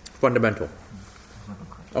fundamental.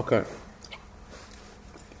 Okay.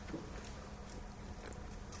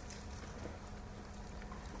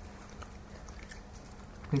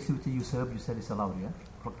 Passivity you serve, you said it's allowed, yeah?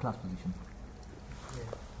 For class position.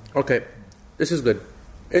 Okay. This is good.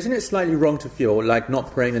 Isn't it slightly wrong to feel like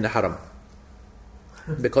not praying in the haram?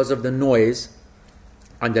 Because of the noise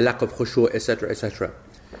and the lack of khushu', etc., etc.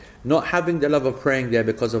 Not having the love of praying there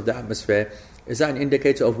because of the atmosphere, is that an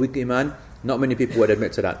indicator of weak iman? Not many people would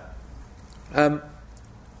admit to that. I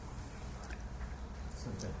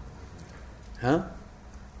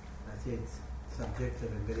think it's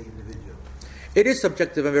subjective and very individual. It is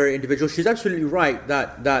subjective and very individual. She's absolutely right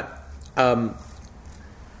that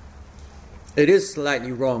it is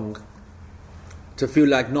slightly wrong to feel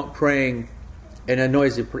like not praying in a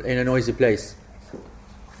noisy place.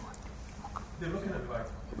 They're looking at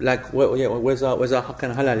like where's our haq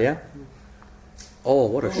and halal, yeah? Oh,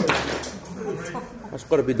 what a shot. That's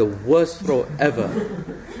got to be the worst throw ever.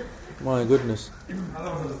 My goodness. There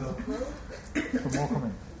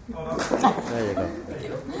you go.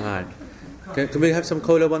 Alright. Can we have some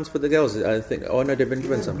cola ones for the girls? I think. Oh no, they've been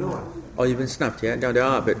given some. Oh, you've been snapped, yeah? No, they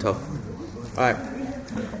are a bit tough. Alright.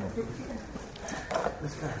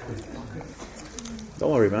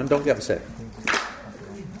 Don't worry, man. Don't get upset.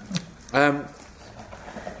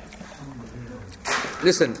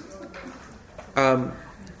 Listen, I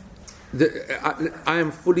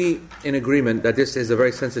am fully in agreement that this is a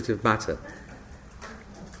very sensitive matter,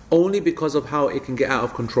 only because of how it can get out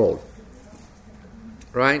of control,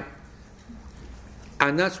 right?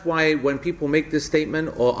 And that's why when people make this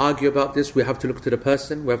statement or argue about this, we have to look to the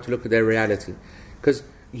person, we have to look at their reality. Because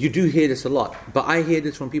you do hear this a lot, but I hear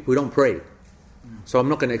this from people who don't pray, so I'm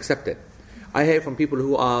not going to accept it. I hear it from people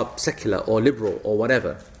who are secular or liberal or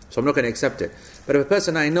whatever, so I'm not going to accept it. But if a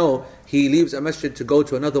person I know, he leaves a masjid to go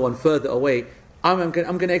to another one further away, I'm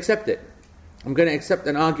going to accept it. I'm going to accept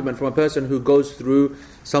an argument from a person who goes through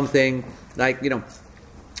something like,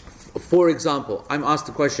 for example, I'm asked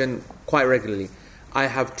the question quite regularly. I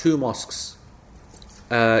have 2 mosques.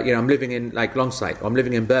 I'm living in like Longside, or I'm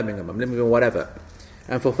living in Birmingham, I'm living in whatever.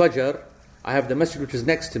 And for Fajr, I have the masjid which is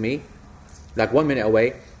next to me, like 1 minute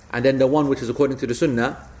away, and then the one which is according to the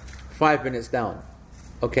Sunnah, 5 minutes down.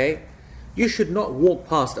 Okay? You should not walk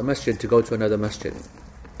past a masjid to go to another masjid.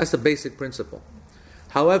 That's the basic principle.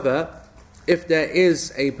 However, if there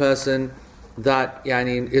is a person that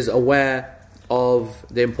is aware of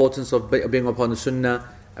the importance of being upon the Sunnah,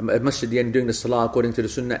 a masjid and doing the Salah according to the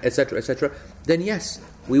Sunnah, etc., then yes,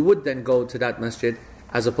 we would then go to that masjid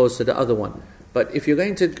as opposed to the other one. But if you're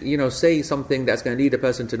going to, say something that's going to lead a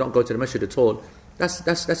person to not go to the masjid at all, that's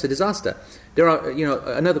a disaster. There are,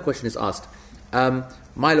 another question is asked.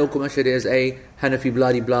 My local masjid is a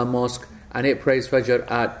Hanafi blah mosque, and it prays Fajr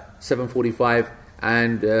at 7:45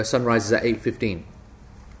 and sunrise is at 8:15.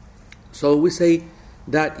 So we say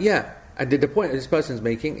that, and the point this person is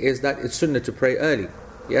making is that it's sunnah to pray early,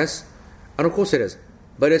 yes? And of course it is.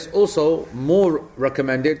 But it's also more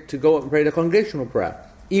recommended to go and pray the congregational prayer,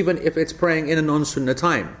 even if it's praying in a non-sunnah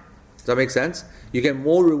time. Does that make sense? You get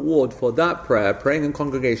more reward for that prayer, praying in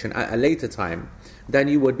congregation at a later time, than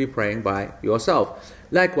you would be praying by yourself.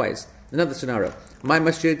 Likewise, another scenario. My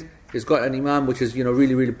masjid has got an imam which is,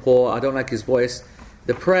 really, really poor. I don't like his voice.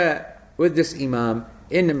 The prayer with this imam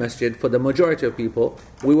in the masjid, for the majority of people,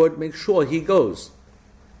 we would make sure he goes.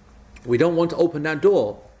 We don't want to open that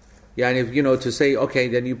door. And if, to say, okay,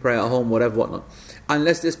 then you pray at home, whatever, whatnot.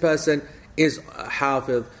 Unless this person is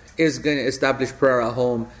hafiz, is going to establish prayer at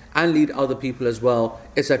home and lead other people as well,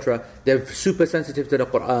 etc. They're super sensitive to the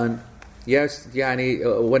Quran. Yes,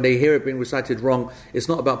 when they hear it being recited wrong, it's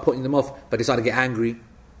not about putting them off, but they start to get angry.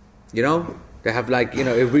 You know, they have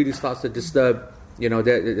it really starts to disturb,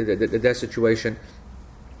 their situation.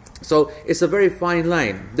 So it's a very fine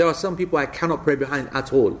line. There are some people I cannot pray behind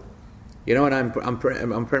at all. And I'm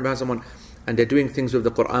praying behind someone, and they're doing things with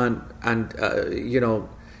the Quran, and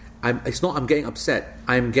it's not I'm getting upset.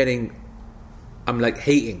 I'm like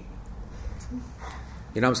hating.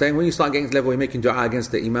 You know what I'm saying? When you start getting to the level where you're making dua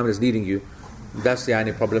against the imam that's leading you, that's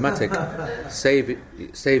problematic.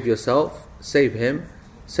 Save yourself, save him,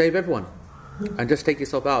 save everyone, and just take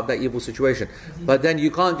yourself out of that evil situation. But then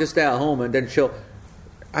you can't just stay at home and then chill.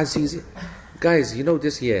 Guys,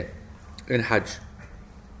 this year in Hajj,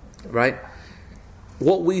 right?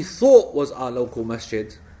 What we thought was our local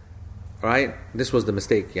masjid, right? This was the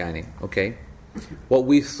mistake, okay? What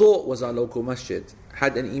we thought was our local masjid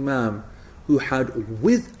had an imam who had,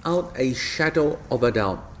 without a shadow of a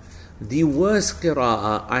doubt, the worst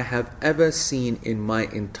qira'ah I have ever seen in my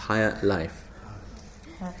entire life.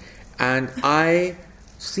 And I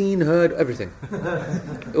heard everything.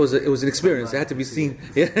 It was an experience. It had to be seen.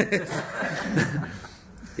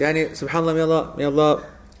 Subhanallah, may Allah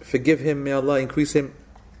forgive him, may Allah increase him.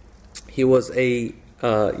 He was just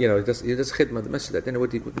khidmah, the masjid. At the end of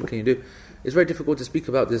what can you do? It's very difficult to speak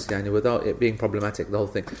about this without it being problematic, the whole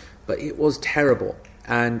thing. But it was terrible.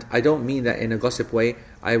 And I don't mean that in a gossip way.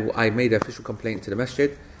 I made an official complaint to the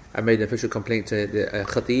masjid. I made an official complaint to the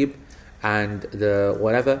khatib and the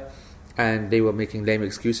whatever. And they were making lame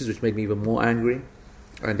excuses, which made me even more angry.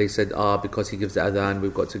 And they said, because he gives the adhan,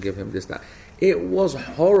 we've got to give him this, that. It was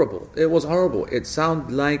horrible. It was horrible. It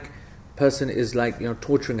sounded like person is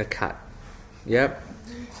torturing a cat. Yeah?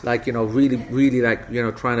 Really, really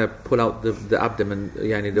trying to pull out the abdomen,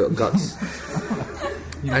 the guts.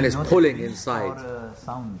 And it's pulling inside.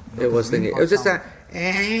 Sound. It was just that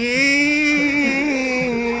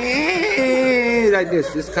like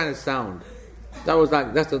this kind of sound.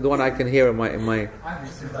 That's the one I can hear in my.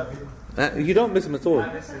 You don't miss him at all.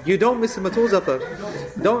 You don't miss him at all, Zafar.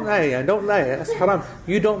 Don't lie. That's haram.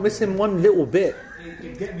 You don't miss him one little bit.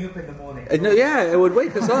 It'd get me up in the morning. It would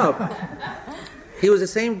wake us up. He was the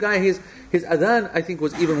same guy. His adhan, I think,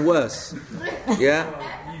 was even worse. Yeah.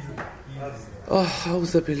 Oh,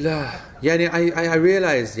 A'udhu Billah. I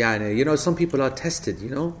realized, some people are tested,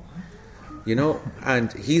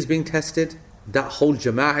 and he's being tested. That whole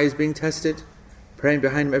jama'ah is being tested. Praying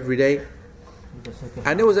behind him every day.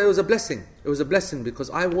 And it was a blessing. It was a blessing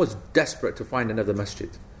because I was desperate to find another masjid.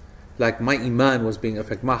 Like my iman was being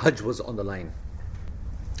affected. My hajj was on the line.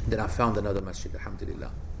 Then I found another masjid,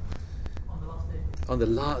 alhamdulillah.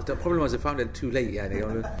 The problem was I found it too late.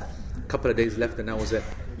 A couple of days left and that was it.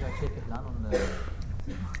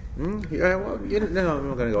 I'm not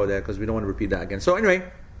going to go there because we don't want to repeat that again. So anyway,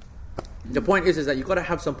 the point is that you've got to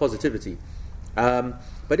have some positivity.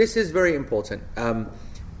 But this is very important.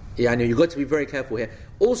 You've got to be very careful here.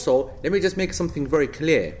 Also, let me just make something very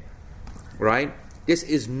clear. Right? This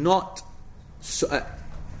is not...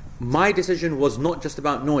 my decision was not just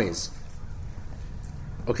about noise.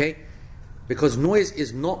 Okay? Because noise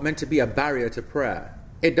is not meant to be a barrier to prayer.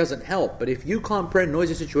 It doesn't help. But if you can't pray in a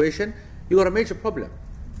noisy situation, you've got a major problem.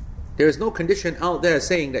 There is no condition out there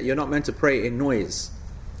saying that you're not meant to pray in noise.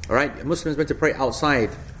 Alright? A Muslim is meant to pray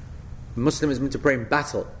outside. A Muslim is meant to pray in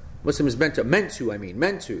battle. Muslim is meant to. What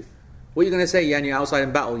are you going to say, outside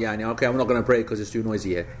in battle, Okay, I'm not going to pray because it's too noisy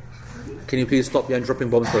here. Can you please stop dropping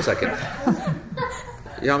bombs for a second?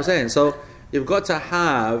 You know what I'm saying? So, you've got to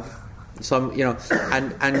have some,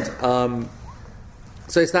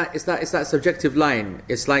 so it's that subjective line.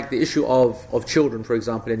 It's like the issue of children, for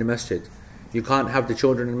example, in the masjid. You can't have the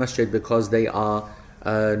children in the masjid because they are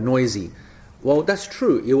noisy. Well, that's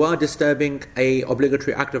true. You are disturbing a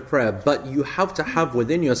obligatory act of prayer, but you have to have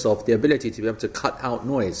within yourself the ability to be able to cut out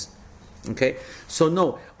noise. Okay? So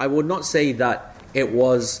no, I would not say that it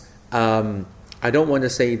was... I don't want to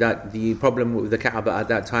say that the problem with the Kaaba at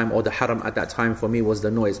that time or the Haram at that time for me was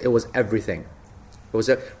the noise. It was everything.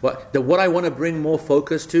 What I want to bring more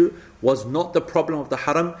focus to was not the problem of the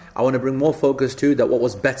Haram. I want to bring more focus to that what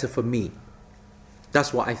was better for me.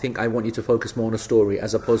 That's what I think I want you to focus more on the story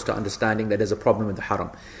as opposed to understanding that there's a problem with the Haram.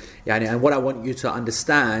 And what I want you to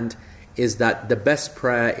understand is that the best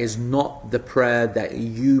prayer is not the prayer that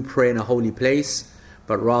you pray in a holy place,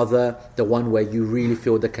 but rather the one where you really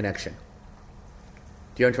feel the connection.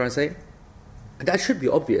 Do you know what I'm trying to say? And that should be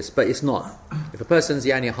obvious, but it's not. If a person's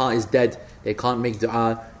heart is dead, they can't make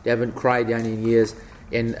dua, they haven't cried in years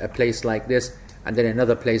in a place like this, and then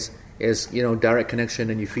another place is direct connection,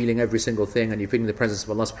 and you're feeling every single thing, and you're feeling the presence of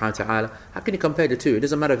Allah subhanahu wa ta'ala. How can you compare the two? It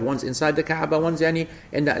doesn't matter if one's inside the Kaaba, one's in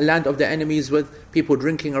the land of the enemies with people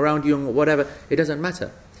drinking around you and whatever. It doesn't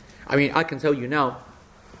matter. I mean, I can tell you now,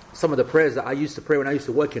 some of the prayers that I used to pray when I used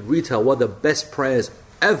to work in retail were the best prayers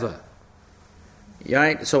ever.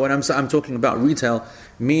 Right? So when I'm talking about retail,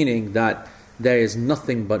 meaning that there is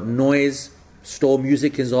nothing but noise, store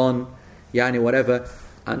music is on, whatever,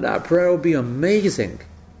 and that prayer will be amazing.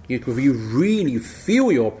 You really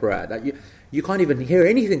feel your prayer, that you can't even hear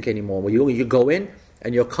anything anymore. You go in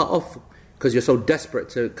and you're cut off because you're so desperate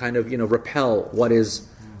to kind of repel what has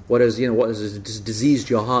diseased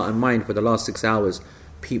your heart and mind for the last 6 hours.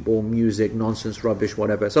 People, music, nonsense, rubbish,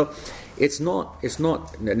 whatever. So it's not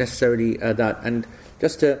necessarily that. And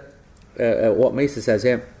just to what Maisa says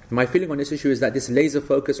here, my feeling on this issue is that this laser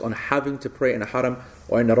focus on having to pray in a haram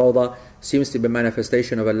or in a rawdah seems to be a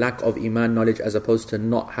manifestation of a lack of iman knowledge as opposed to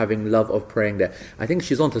not having love of praying there. I think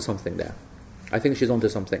she's onto something there.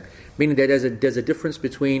 Meaning that there's a difference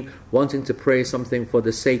between wanting to pray something for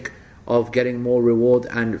the sake of getting more reward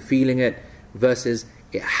and feeling it versus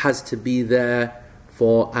it has to be there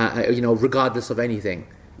for regardless of anything.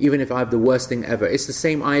 Even if I have the worst thing ever. It's the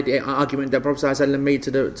same argument that Prophet ﷺ made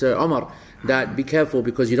to Umar, that be careful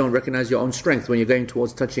because you don't recognize your own strength when you're going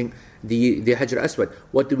towards touching the Hajar Aswad.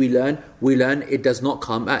 What do we learn? We learn it does not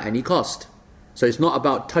come at any cost. So it's not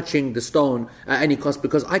about touching the stone at any cost,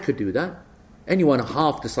 because I could do that. Anyone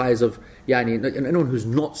half the size of, anyone who's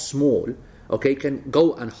not small, can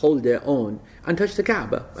go and hold their own and touch the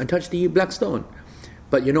Kaaba and touch the black stone.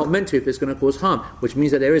 But you're not meant to if it's going to cause harm, which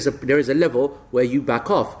means that there is a level where you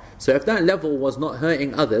back off. So if that level was not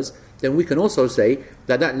hurting others, then we can also say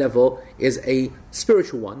that level is a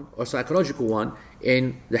spiritual one or psychological one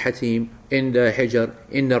in the Hatim, in the Hijr,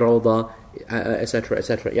 in the Rawdah, etc.,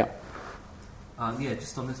 etc. Yeah.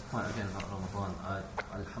 Just on this point again about Ramadan,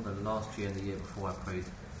 alhamdulillah, last year and the year before I prayed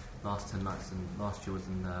last 10 nights, and last year was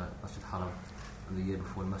in Masjid Haram, and the year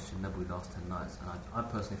before in Masjid Nabawi last 10 nights, and I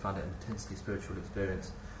personally found it an intensely spiritual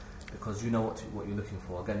experience, because you know what you're looking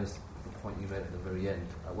for. Again, it's the point you made at the very end.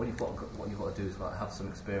 What you've got to do is have some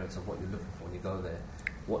experience of what you're looking for when you go there,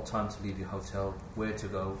 what time to leave your hotel, where to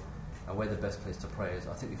go, and where the best place to pray is.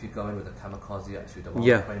 I think if you go in with a kamikaze attitude of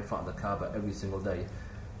pray in front of the Kaaba every single day,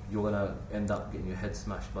 you're going to end up getting your head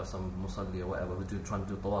smashed by some musalli or whatever trying to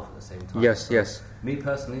do tawaf at the same time. Yes. Me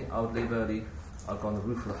personally, I would leave early, I'd go on the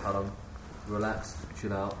roof of the Haram, relax,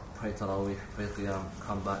 chill out, pray Tarawih, pray Qiyam,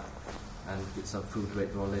 come back and get some food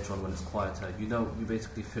later on when it's quieter. You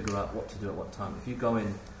basically figure out what to do at what time. If you go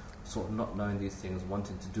in sort of not knowing these things,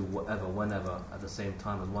 wanting to do whatever, whenever, at the same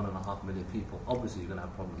time as 1.5 million people, obviously you're going to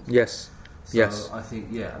have problems. Yes. So I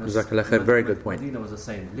think, Jazakallah khair, very good point. Medina was the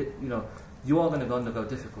same. You are going to undergo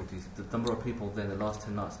difficulties. The number of people there in the last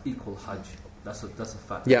 10 nights equal Hajj. That's a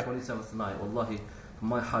fact. Yeah. The 27th night, wallahi,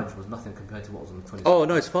 my Hajj was nothing compared to what was on the 27th. Oh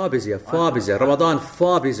no, it's far busier. Ramadan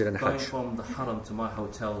far busier than Hajj. Going from the Haram to my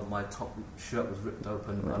hotel, my top shirt was ripped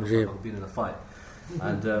open. I looked like I've been in a fight.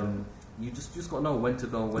 And you just got to know when to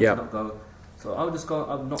go and when to not go. So I would just go.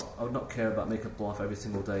 I would not care about making tawaf every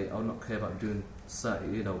single day. I would not care about doing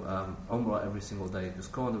Umrah every single day.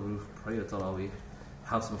 Just go on the roof, pray your Tarawih,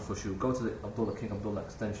 have some khushu, go to the King Abdullah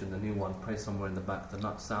extension, the new one, pray somewhere in the back.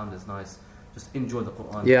 The sound is nice. Just enjoy the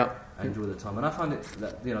Quran and enjoy the time. And I found it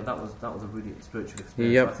that that was a really spiritual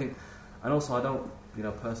experience. Yep. I think, and also I don't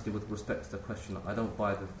personally, with respect to the question, I don't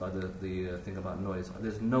buy the thing about noise.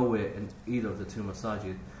 There's nowhere in either of the two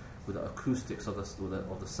masajid with the acoustics of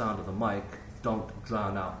the sound of the mic don't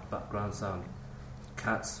drown out background sound.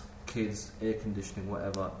 Cats, kids, air conditioning,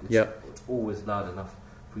 whatever. It's always loud enough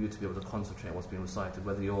for you to be able to concentrate on what's being recited.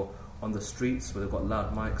 Whether you're on the streets where they've got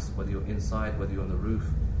loud mics, whether you're inside, whether you're on the roof,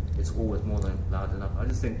 it's always more than loud enough. I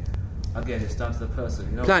just think, again, it's down to the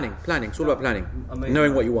person. Planning. It's all about planning. Amazing.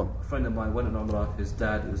 Knowing what you want. A friend of mine went on Umrah. His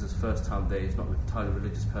dad, it was his first time there. He's not an entirely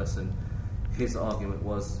religious person. His argument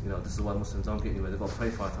was, this is why Muslims don't get anywhere. They've got to pray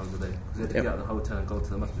 5 times a day because they have to get out of the hotel and go to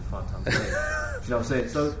the masjid 5 times a day. Do you know what I'm saying?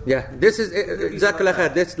 So this is Jazakallah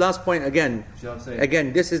khair. This last point again. Do you know what I'm saying?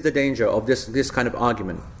 Again, this is the danger of this kind of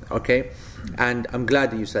argument. Okay, and I'm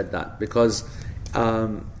glad that you said that, because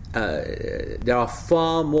there are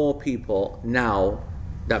far more people now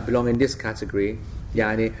that belong in this category,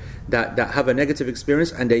 that have a negative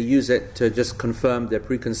experience, and they use it to just confirm their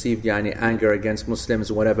preconceived anger against Muslims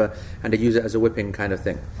or whatever, and they use it as a whipping kind of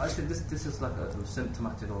thing. I think this is like a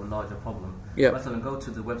symptomatic of a larger problem. Rather go to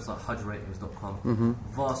the website hajratings.com.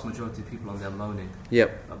 Vast majority of people on there moaning. It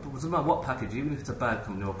doesn't matter what package, even if it's a bad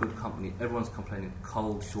company or a good company, everyone's complaining.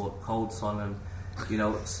 Cold, short, cold, solemn.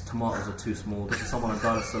 Tomatoes are too small. This is someone on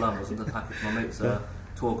Dar es Salaam was in the package. My mate's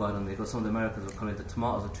tour guide on me because some of the Americans were coming. The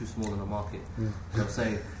tomatoes are too small in the market. You know what I'm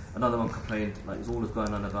saying? Another one complained, like, it's always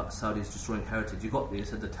going on about Saudis destroying heritage. You got me, he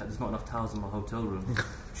said that there's not enough towels in my hotel room. Do you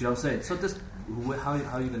know what I'm saying? So this, how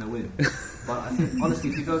are you going to win? But I think, honestly,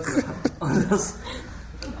 if you go to the...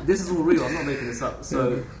 this is all real, I'm not making this up.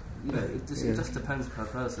 So, you know, it just depends per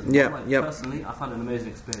person. Yeah, like, personally, I found it an amazing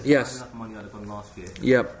experience. Yes. I had enough money I'd have gone last year.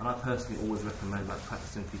 Yep. And I personally always recommend, like,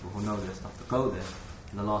 practicing people who know their stuff to go there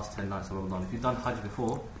in the last 10 nights of Ramadan. If you've done Hajj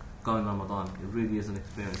before, go in Ramadan. It really is an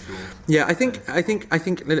experience. Yeah, I think.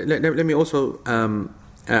 Let me also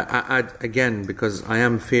add again, because I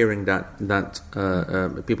am fearing that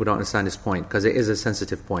people don't understand this point, because it is a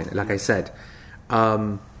sensitive point. Like I said,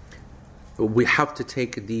 we have to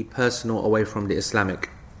take the personal away from the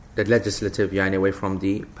Islamic, the legislative, away from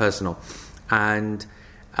the personal, and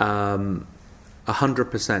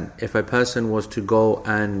 100%. If a person was to go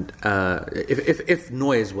and if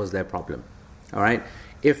noise was their problem, all right.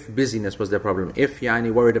 If busyness was their problem, if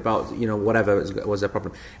worried about whatever was their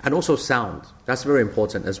problem, and also sound, that's very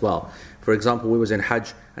important as well. For example, we was in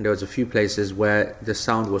Hajj and there was a few places where the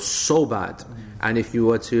sound was so bad, and if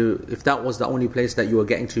that was the only place that you were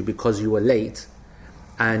getting to because you were late,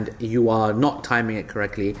 and you are not timing it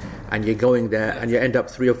correctly, and you're going there and you end up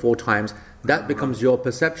 3 or 4 times, that becomes your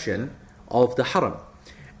perception of the haram.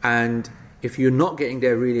 And if you're not getting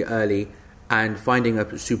there really early and finding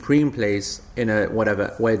a supreme place in a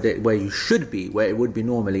whatever where you should be, where it would be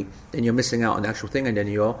normally, then you're missing out on the actual thing, and then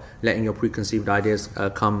you're letting your preconceived ideas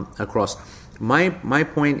come across. My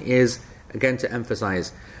point is, again, to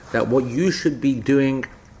emphasize that what you should be doing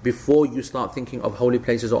before you start thinking of holy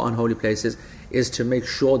places or unholy places is to make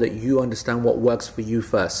sure that you understand what works for you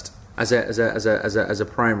first, as a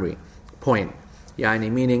primary point.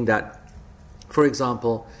 Meaning that, for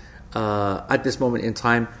example, at this moment in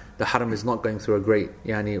time, the haram is not going through a great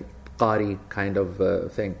qari kind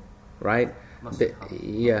of thing, right? Masjid Haram.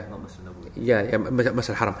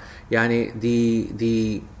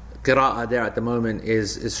 The qira'ah there at the moment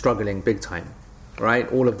is struggling big time, right?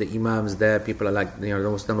 All of the imams there, people are like, don't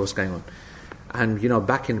know what's going on. And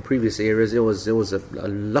back in previous eras, it was a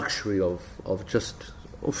luxury of just,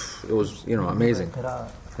 it was amazing.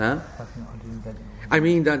 Huh? I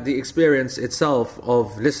mean that the experience itself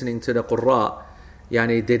of listening to the Qurra,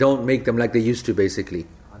 they don't make them like they used to, basically.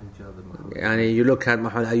 You look at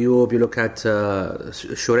Muhammad Ayub, you look at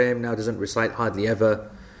Shuraim now doesn't recite hardly ever.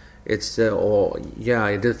 It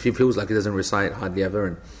feels like he doesn't recite hardly ever,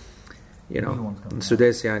 and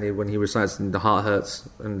Sudais, when he recites, the heart hurts,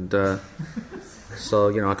 and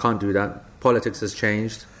so I can't do that. Politics has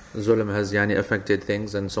changed, Zulm has affected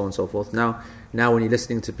things, and so on and so forth. Now when you're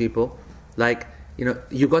listening to people,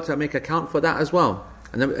 you've got to make account for that as well.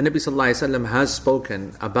 And Nabi Sallallahu Alaihi Wasallam has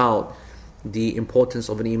spoken about the importance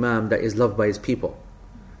of an imam that is loved by his people.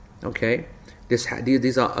 Okay,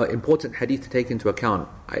 these are important hadith to take into account.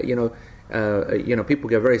 People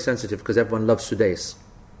get very sensitive because everyone loves Sudais,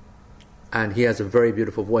 and he has a very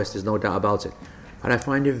beautiful voice. There's no doubt about it. And I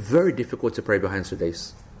find it very difficult to pray behind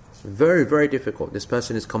Sudais. Very, very difficult. This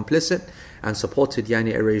person is complicit and supported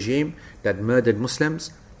a regime that murdered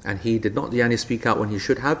Muslims. And he did not speak out when he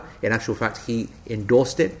should have. In actual fact, he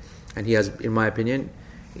endorsed it, and he has, in my opinion,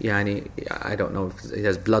 I don't know if he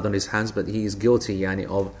has blood on his hands, but he is guilty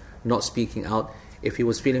of not speaking out. If he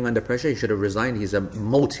was feeling under pressure, he should have resigned. He's a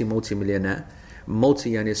multi-millionaire,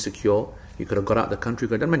 secure. He could have got out of the country,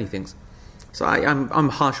 could have done many things. So I'm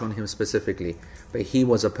harsh on him specifically, but he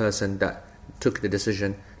was a person that took the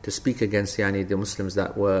decision to speak against the Muslims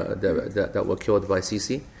that were killed by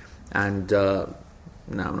Sisi, and.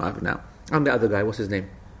 No, I'm not having now. I'm the other guy. What's his name?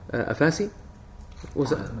 Afasi?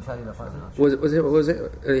 Was it?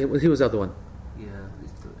 He was the other one. Yeah,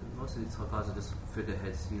 most of these guys are just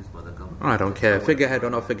figureheads used by the government. I don't care. Figurehead or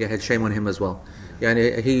not figurehead, shame on him as well.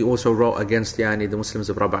 He also wrote against the Muslims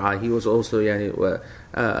of Rab'a. He was also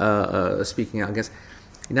speaking out against.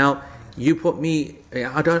 Now, you put me.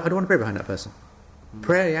 I don't want to pray behind that person.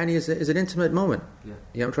 Prayer is an intimate moment. Yeah.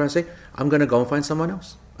 You know what I'm trying to say? I'm going to go and find someone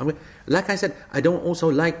else. Like I said, I don't also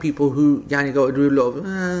like people who go do a lot of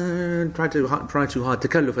try too hard,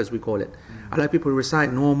 takalluf as we call it. I like people who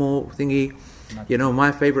recite normal thingy.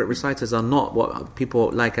 My favorite reciters are not what people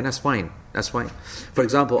like, and that's fine. For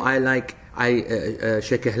example, I like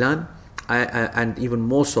Sheikh Ihlan, and even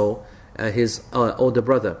more so his older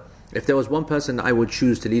brother. If there was one person that I would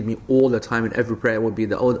choose to lead me all the time in every prayer, it would be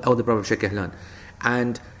the older brother of Sheikh Ihlan.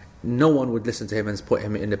 And no one would listen to him and put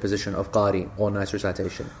him in the position of qari or nice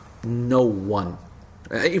recitation. No one.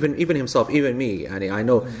 Even himself, even me. And I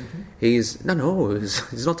know he's not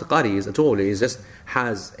a qari at all. He just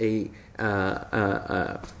has a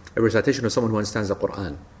a recitation of someone who understands the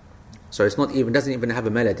Quran. So it's not even, doesn't even have a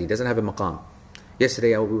melody, doesn't have a maqam.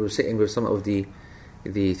 Yesterday we were sitting with some of the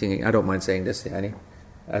thinking, I don't mind saying this, Yani.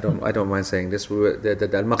 I don't mind saying this. We were the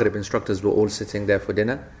Al-Maghrib instructors were all sitting there for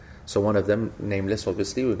dinner. So one of them, nameless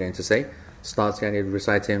obviously, we're going to say, starts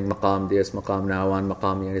reciting maqam this, maqam nawan,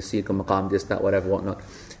 maqam sikh, maqam this, that, whatever, whatnot.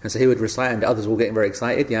 And so he would recite, and the others were getting very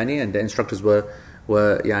excited, and the instructors were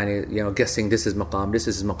guessing, this is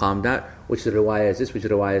maqam that, which riwayah is this, which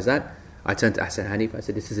riwayah is that. I turned to Ahsan Hanif, I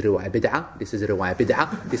said, this is riwayah bid'ah, this is riwayah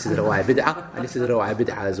bid'ah, this is riwayah bid'ah, and this is riwayah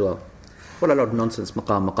bid'ah as well. What a lot of nonsense,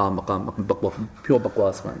 maqam, pure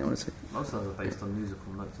bakwas, man, honestly. Most of them are based on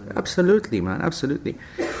musical notes. Absolutely, man, absolutely.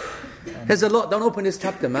 There's a lot. Don't open this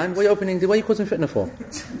chapter, man. What are you causing fitna for?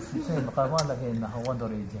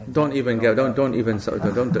 Don't even go. Don't even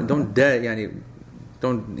dare.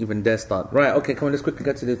 Don't even dare start. Right. Okay. Come on. Let's quickly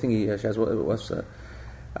get to the thingy, Shaz.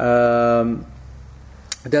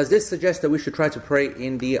 Does this suggest that we should try to pray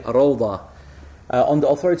in the Rawdah? On the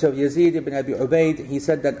authority of Yazid ibn Abi Ubaid, he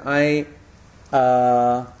said that I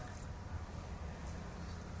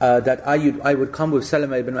would come with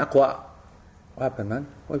Salama ibn Aqwa. What happened, man?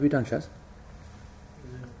 What have you done, Shaz?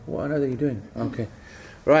 What are you doing? Okay.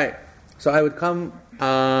 Right. So I would come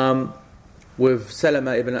with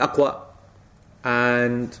Salama ibn Aqwa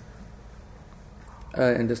and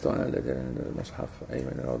this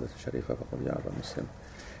Muslim.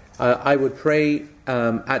 I would pray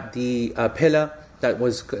at the pillar that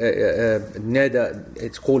was near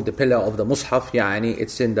it's called the pillar of the Mus'haf,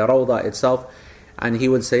 it's in the Rawdah itself, and he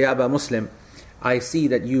would say, Ya Aba Muslim, I see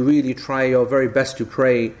that you really try your very best to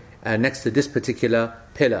pray next to this particular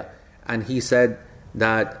pillar. And he said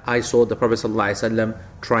that I saw the Prophet ﷺ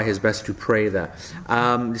try his best to pray there.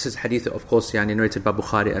 This is hadith, of course, narrated by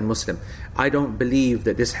Bukhari and Muslim. I don't believe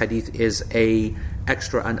that this hadith is a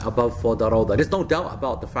extra and above for the Rawdah. There's no doubt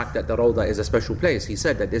about the fact that the Rawdah is a special place. He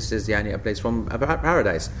said that this is a place from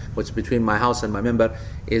paradise. What's between my house and my member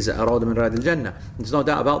is a Rawdah min Riyad al-Jannah. There's no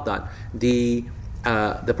doubt about that. The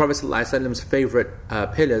Prophet ﷺ's favorite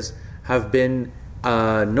pillars have been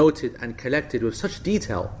noted and collected with such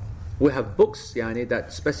detail. We have books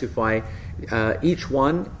that specify each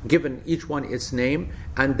one, given each one its name,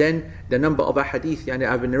 and then the number of a hadith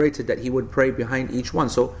have been narrated that he would pray behind each one.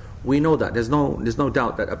 So we know that. There's no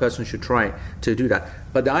doubt that a person should try to do that.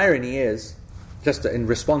 But the irony is, just in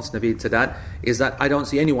response, Naveed, to that, is that I don't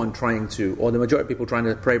see anyone trying to, or the majority of people trying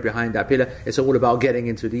to pray behind that pillar. It's all about getting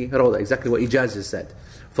into the Rawdah, exactly what Ijaz has said.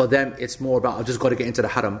 For them, it's more about, I've just got to get into the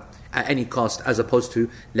Haram at any cost, as opposed to,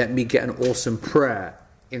 let me get an awesome prayer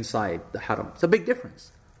inside the Haram. It's a big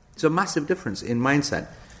difference. It's a massive difference in mindset.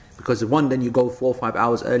 Because one, then you go 4 or 5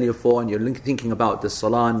 hours earlier and you're thinking about the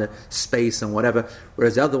salah and the space and whatever.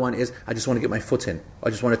 Whereas the other one is, I just want to get my foot in. I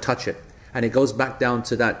just want to touch it. And it goes back down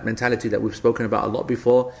to that mentality that we've spoken about a lot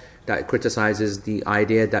before, that criticizes the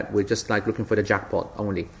idea that we're just like looking for the jackpot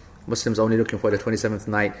only. Muslims are only looking for the 27th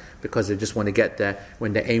night because they just want to get there,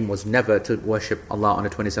 when the aim was never to worship Allah on the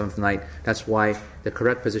 27th night. That's why the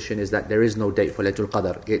correct position is that there is no date for Laylatul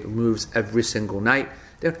Qadr. It moves every single night.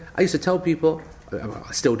 I used to tell people,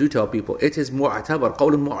 I still do tell people, it is mu'tabar,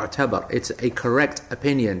 qawlun mu'tabar. It's a correct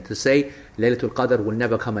opinion to say Laylatul Qadr will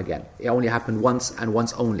never come again. It only happened once and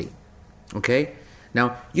once only. Okay?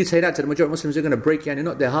 Now, you say that to the majority of Muslims, you're going to break,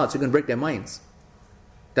 not their hearts, you're going to break their minds.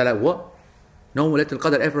 They're like, what? No more Laylatul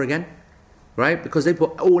Qadr ever again? Right? Because they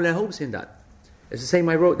put all their hopes in that. It's the same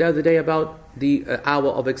I wrote the other day about the hour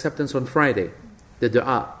of acceptance on Friday. The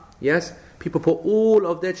dua. Yes? People put all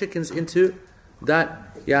of their chickens into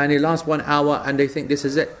that, last 1 hour, and they think this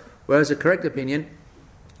is it. Whereas the correct opinion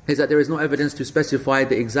is that there is no evidence to specify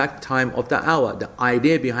the exact time of that hour. The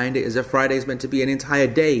idea behind it is that Friday is meant to be an entire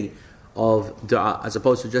day of dua, as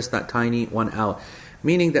opposed to just that tiny 1 hour.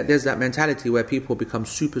 Meaning that there's that mentality where people become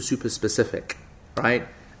super, super specific, right?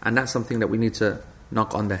 And that's something that we need to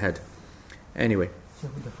knock on the head. Anyway. So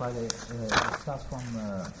with the Friday, it starts from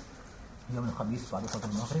Yom al-Khamis, بعد صلاة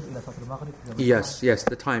المغرب إلى صلاة المغرب. Yes,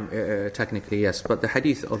 the time, technically, yes. But the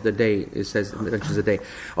hadith of the day, it says, mentions the day.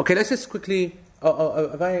 Okay, let's just quickly,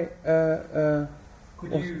 have I,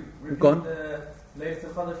 could you repeat the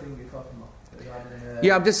Laylatul Qadr thing you're talking about?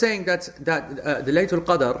 Yeah, I'm just saying that the Laylatul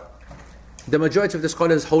Qadr, the majority of the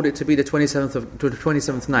scholars hold it to be the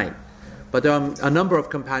 27th night. But there are a number of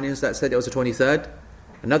companions that said it was the 23rd.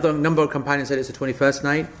 Another number of companions said it's the 21st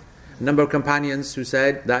night. A number of companions who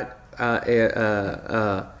said that, not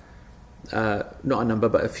a number,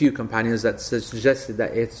 but a few companions that suggested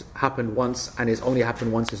that it's happened once and it's only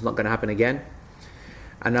happened once, it's not going to happen again.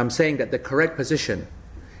 And I'm saying that the correct position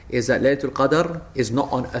is that Laylatul Qadr is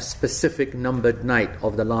not on a specific numbered night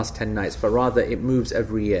of the last 10 nights, but rather it moves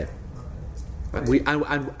every year.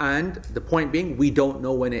 And the point being, we don't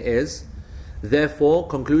know when it is. Therefore,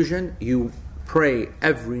 conclusion, you pray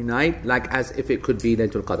every night like as if it could be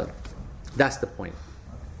Laylatul Qadr. That's the point.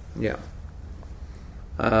 Yeah.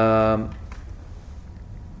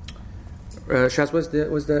 Shaz, what's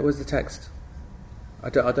the text? I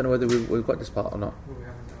don't know whether we've got this part or not.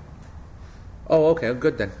 Oh, okay,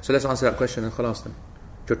 good then. So let's answer that question and khalas then.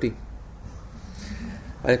 Jyoti.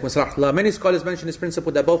 Many scholars mention this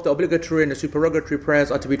principle that both the obligatory and the supererogatory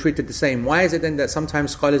prayers are to be treated the same. Why is it then that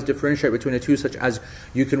sometimes scholars differentiate between the two, such as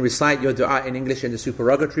you can recite your dua in English in the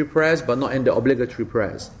supererogatory prayers but not in the obligatory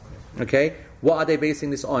prayers? Okay? What are they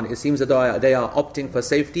basing this on? It seems that they are opting for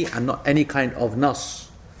safety and not any kind of nas.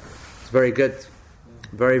 It's very good.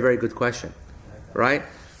 Very, very good question. Right?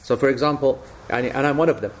 So for example, and I'm one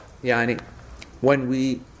of them. When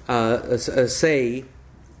we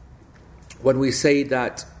say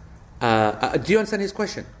that, do you understand his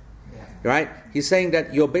question? Right? He's saying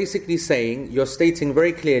that you're stating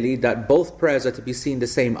very clearly that both prayers are to be seen the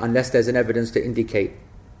same unless there's an evidence to indicate,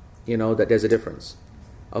 that there's a difference.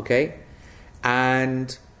 Okay?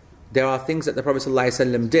 And there are things that the Prophet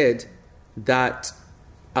ﷺ did that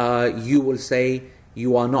you will say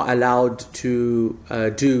you are not allowed to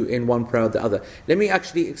do in one prayer or the other. Let me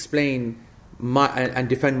actually explain and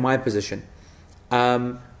defend my position.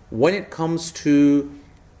 When it comes to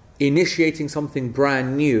initiating something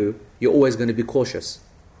brand new, you're always going to be cautious.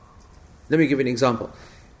 Let me give you an example.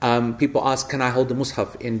 People ask, can I hold the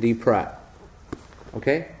mushaf in the prayer?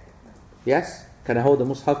 Okay? Yes? Can I hold the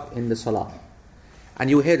mushaf in the salah? And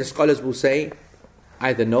you hear the scholars will say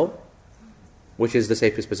either no, which is the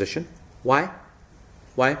safest position. Why?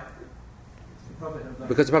 Because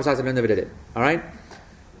the Prophet ﷺ never did it. Alright?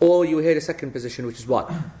 Or you hear the second position, which is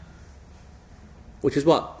what?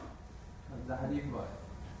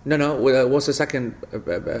 No. What's the second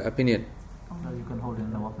opinion? That you can hold it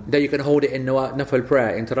in nawafil. That you can hold it in nafil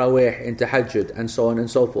prayer, in tarawih, in tahajjud, and so on and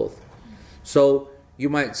so forth. So you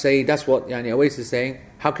might say, that's what Awais is saying.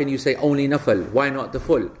 How can you say only nafil? Why not the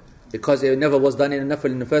full? Because it never was done in a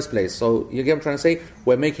nafil in the first place. So you get what I'm trying to say?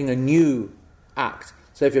 We're making a new act.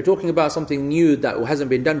 So if you're talking about something new that hasn't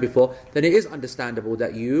been done before, then it is understandable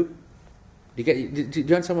that do you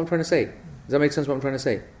understand what I'm trying to say? Does that make sense what I'm trying to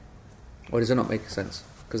say? Or does it not make sense?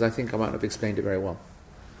 Because I think I might not have explained it very well.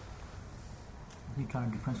 He's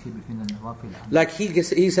trying to differentiate between the nawafil. Like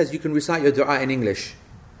he says you can recite your dua in English.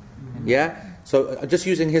 Yeah? So just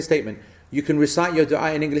using his statement, you can recite your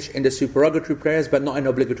dua in English in the supererogatory prayers but not in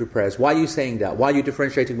obligatory prayers. Why are you saying that? Why are you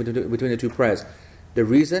differentiating between the two prayers? The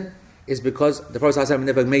reason is because the Prophet ﷺ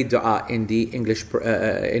never made dua in the English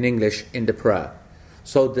in the prayer.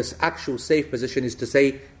 So this actual safe position is to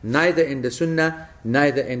say neither in the sunnah,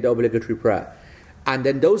 neither in the obligatory prayer. And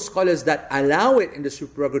then those scholars that allow it in the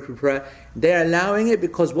supererogatory prayer, they're allowing it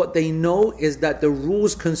because what they know is that the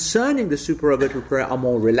rules concerning the supererogatory prayer are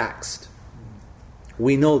more relaxed.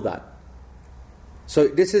 We know that. So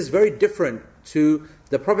this is very different to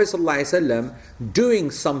the Prophet ﷺ doing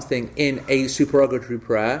something in a supererogatory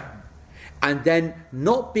prayer and then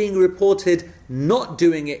not being reported not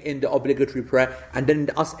doing it in the obligatory prayer, and then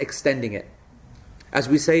us extending it. As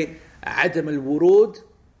we say, عدم الورود,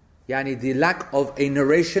 the lack of a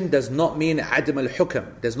narration does not mean عدم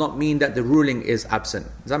الحكم, does not mean that the ruling is absent.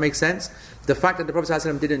 Does that make sense? The fact that the Prophet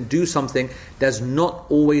ﷺ didn't do something does not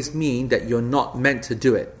always mean that you're not meant to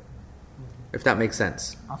do it. If that makes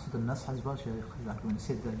sense. Also the nas as well, like when it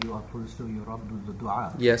said that you are supposed to your Rabb do the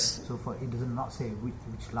dua. Yes. So it does not say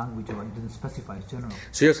which language, or it doesn't specify, it's general.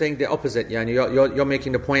 So you're saying the opposite, you're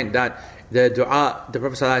making the point that the dua, the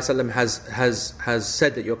Prophet ﷺ has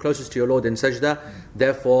said that you're closest to your Lord in sajda,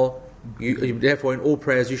 therefore in all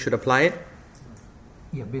prayers you should apply it?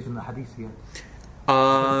 Yeah, based on the hadith, yeah.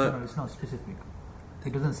 It's not specific.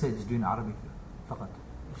 It doesn't say it's doing Arabic. فقط.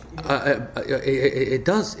 It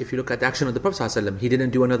does if you look at the action of the Prophet ﷺ. He didn't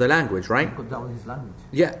do another language, right? Because that was his language.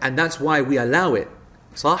 Yeah, and that's why we allow it.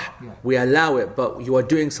 صح? Yeah. We allow it, but you are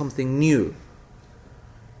doing something new.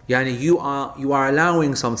 You are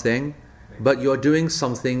allowing something, but you're doing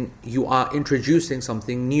something, you are introducing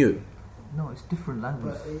something new. No, it's different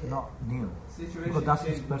language, not new. Because that's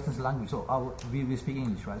this person's language. So we speak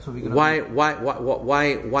English, right? So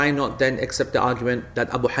why not then accept the argument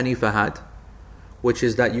that Abu Hanifa had, which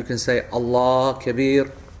is that you can say Allah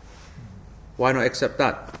Kabir? Why not accept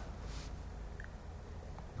that?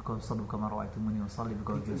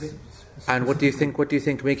 And what do you think? What do you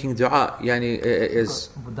think making dua is?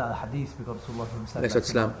 But that hadith, because Rasulullah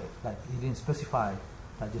said, like he didn't specify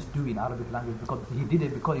just do in Arabic language because he did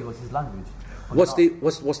it because it was his language. What's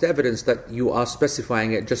the evidence that you are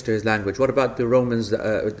specifying it just to his language? What about the Romans,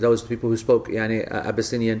 those people who spoke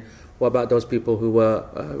Abyssinian? What about those people who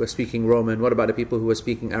were speaking Roman? What about the people who were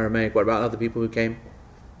speaking Aramaic? What about other people who came?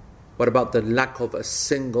 What about the lack of a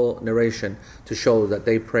single narration to show that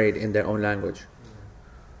they prayed in their own language?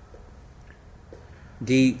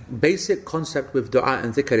 The basic concept with dua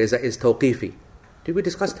and dhikr is tawqifi. Did we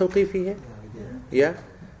discuss tawqifi here? Yeah?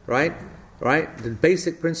 Right? The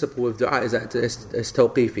basic principle with dua is that it's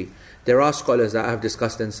tawqifi. There are scholars that have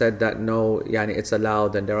discussed and said that no, it's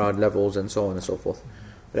allowed and there are levels and so on and so forth.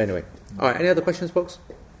 But anyway. Alright, any other questions, folks?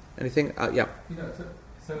 Anything? Yeah.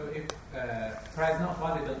 So if prayer is not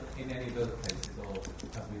valid in any of those places, or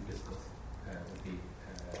as we've discussed, would be...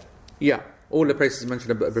 Yeah, all the places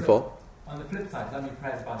mentioned before. So on the flip side, does that mean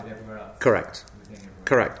prayer is valid everywhere else?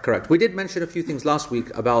 Correct. We did mention a few things last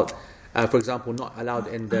week about, for example, not allowed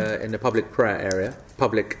in the public prayer area,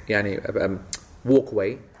 public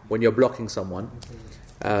walkway, when you're blocking someone,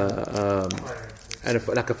 and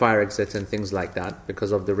like a fire exit and things like that,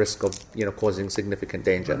 because of the risk of causing significant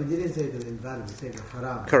danger. But we didn't say it invalid. We said it's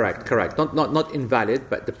haram. Correct. Not invalid,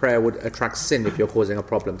 but the prayer would attract sin if you're causing a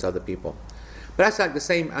problem to other people. But that's like the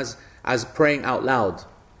same as praying out loud,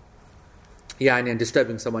 and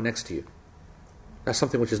disturbing someone next to you. That's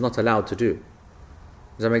something which is not allowed to do.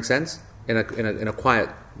 Does that make sense? In a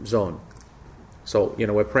quiet zone. So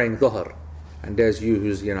we're praying dhuhr, and there's you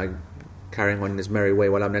who's carrying on in his merry way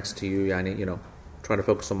while I'm next to you, trying to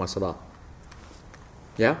focus on my salah.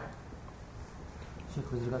 Yeah?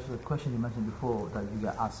 Sheikh, with regards to the question you mentioned before that you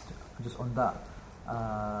get asked, just on that,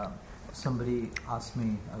 somebody asked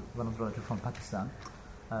me, one of the relatives from Pakistan,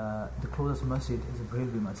 the closest masjid is a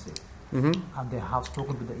Brelvi masjid. Mm-hmm. And they have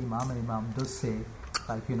spoken to the Imam, and Imam does say,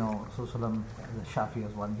 like, Rasulullah, the Shafi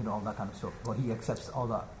as well, all that kind of stuff. But he accepts all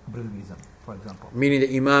that Brelvism, for example. Meaning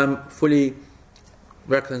the Imam fully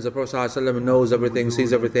reckons the Prophet ﷺ knows everything,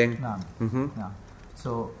 sees everything. Nah. Mm-hmm. Nah.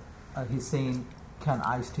 So he's saying, can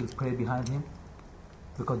I still pray behind him?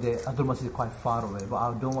 Because the other masjid is quite far away, but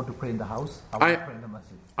I don't want to pray in the house. I want to pray in the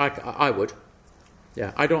masjid. I would.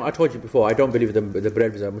 Yeah, I told you before, I don't believe the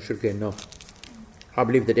Brelvis are mushrikeen, no. I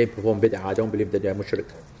believe that they perform bid'ah, I don't believe that they are mushrik.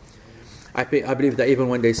 I believe that even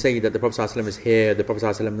when they say that the Prophet ﷺ is here, the Prophet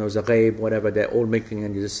ﷺ knows the ghaib, whatever, they're all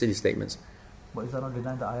making these silly statements. But is that not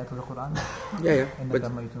denying the ayat of the Quran? Yeah. But,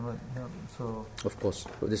 so of course.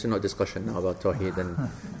 But this is not discussion now about Tawheed and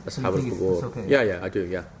Ashab al-Qubur. Okay. Yeah, I do,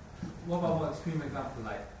 yeah. What about one extreme example,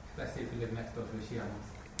 like, let's say if you live next door to a Shia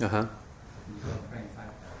mosque? Uh-huh. You go and pray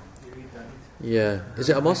inside. You read that? Yeah. Is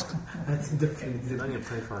it a mosque? That's different.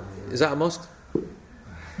 Is that a mosque?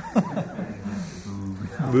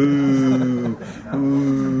 Boo.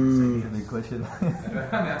 Big question. I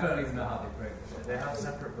don't even know how they pray. They have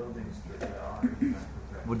separate buildings that are.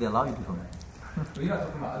 Would they allow you to come? But you're not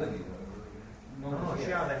talking about other people. No,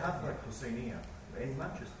 Shia, they have like Husseiniya in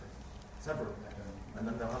Manchester, several. And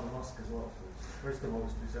then they'll have a mosque as well. So first of all,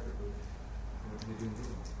 it's two separate buildings. What do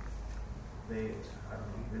they do?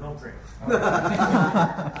 We don't pray.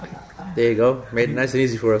 There you go. Made it nice and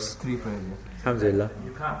easy for us. 3 prayers. Alhamdulillah.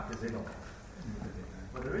 You can't because they don't.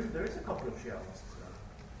 But there is a couple of Shia mosques.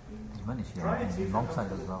 There's many Try and see Shia. if Long you side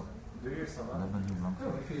can as well. do your salah. Long No,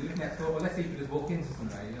 if you live next door, well, let's say if you just walk into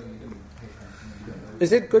somewhere, you don't pay attention. You don't know.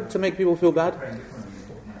 Is it good to make people feel bad? Praying differently.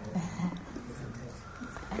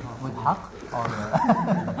 With haq or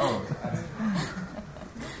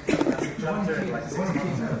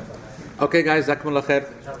Okay, guys, Jazakumullah khair.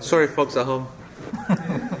 Sorry, folks at home.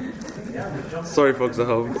 Sorry, folks at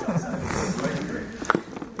home.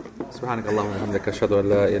 سبحانك اللهم وبحمدك أشهد أن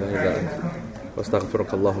لا إله إلا أنت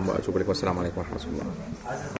وأستغفرك اللهم وأتوب إليك والسلام عليكم ورحمة الله.